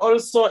 So we will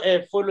also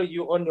follow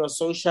you on your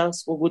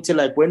socials.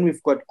 Like when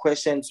we've got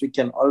questions, we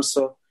can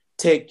also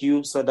take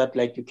you so that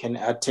like you can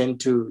attend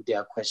to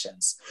their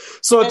questions.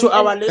 So to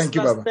our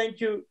listeners, thank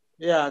you.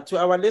 Yeah, to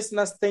our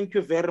listeners, thank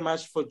you very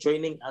much for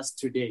joining us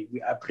today.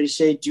 We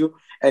appreciate you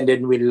and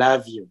then we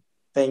love you.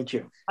 Thank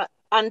you.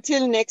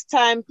 Until next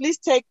time, please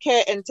take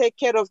care and take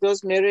care of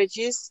those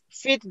marriages.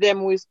 Feed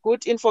them with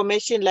good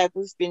information like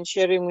we've been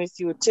sharing with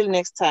you. Till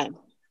next time.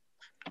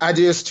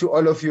 Adios to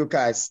all of you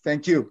guys.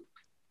 Thank you.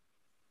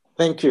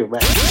 Thank you. Bye.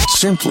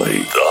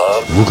 Simply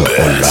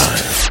the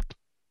best.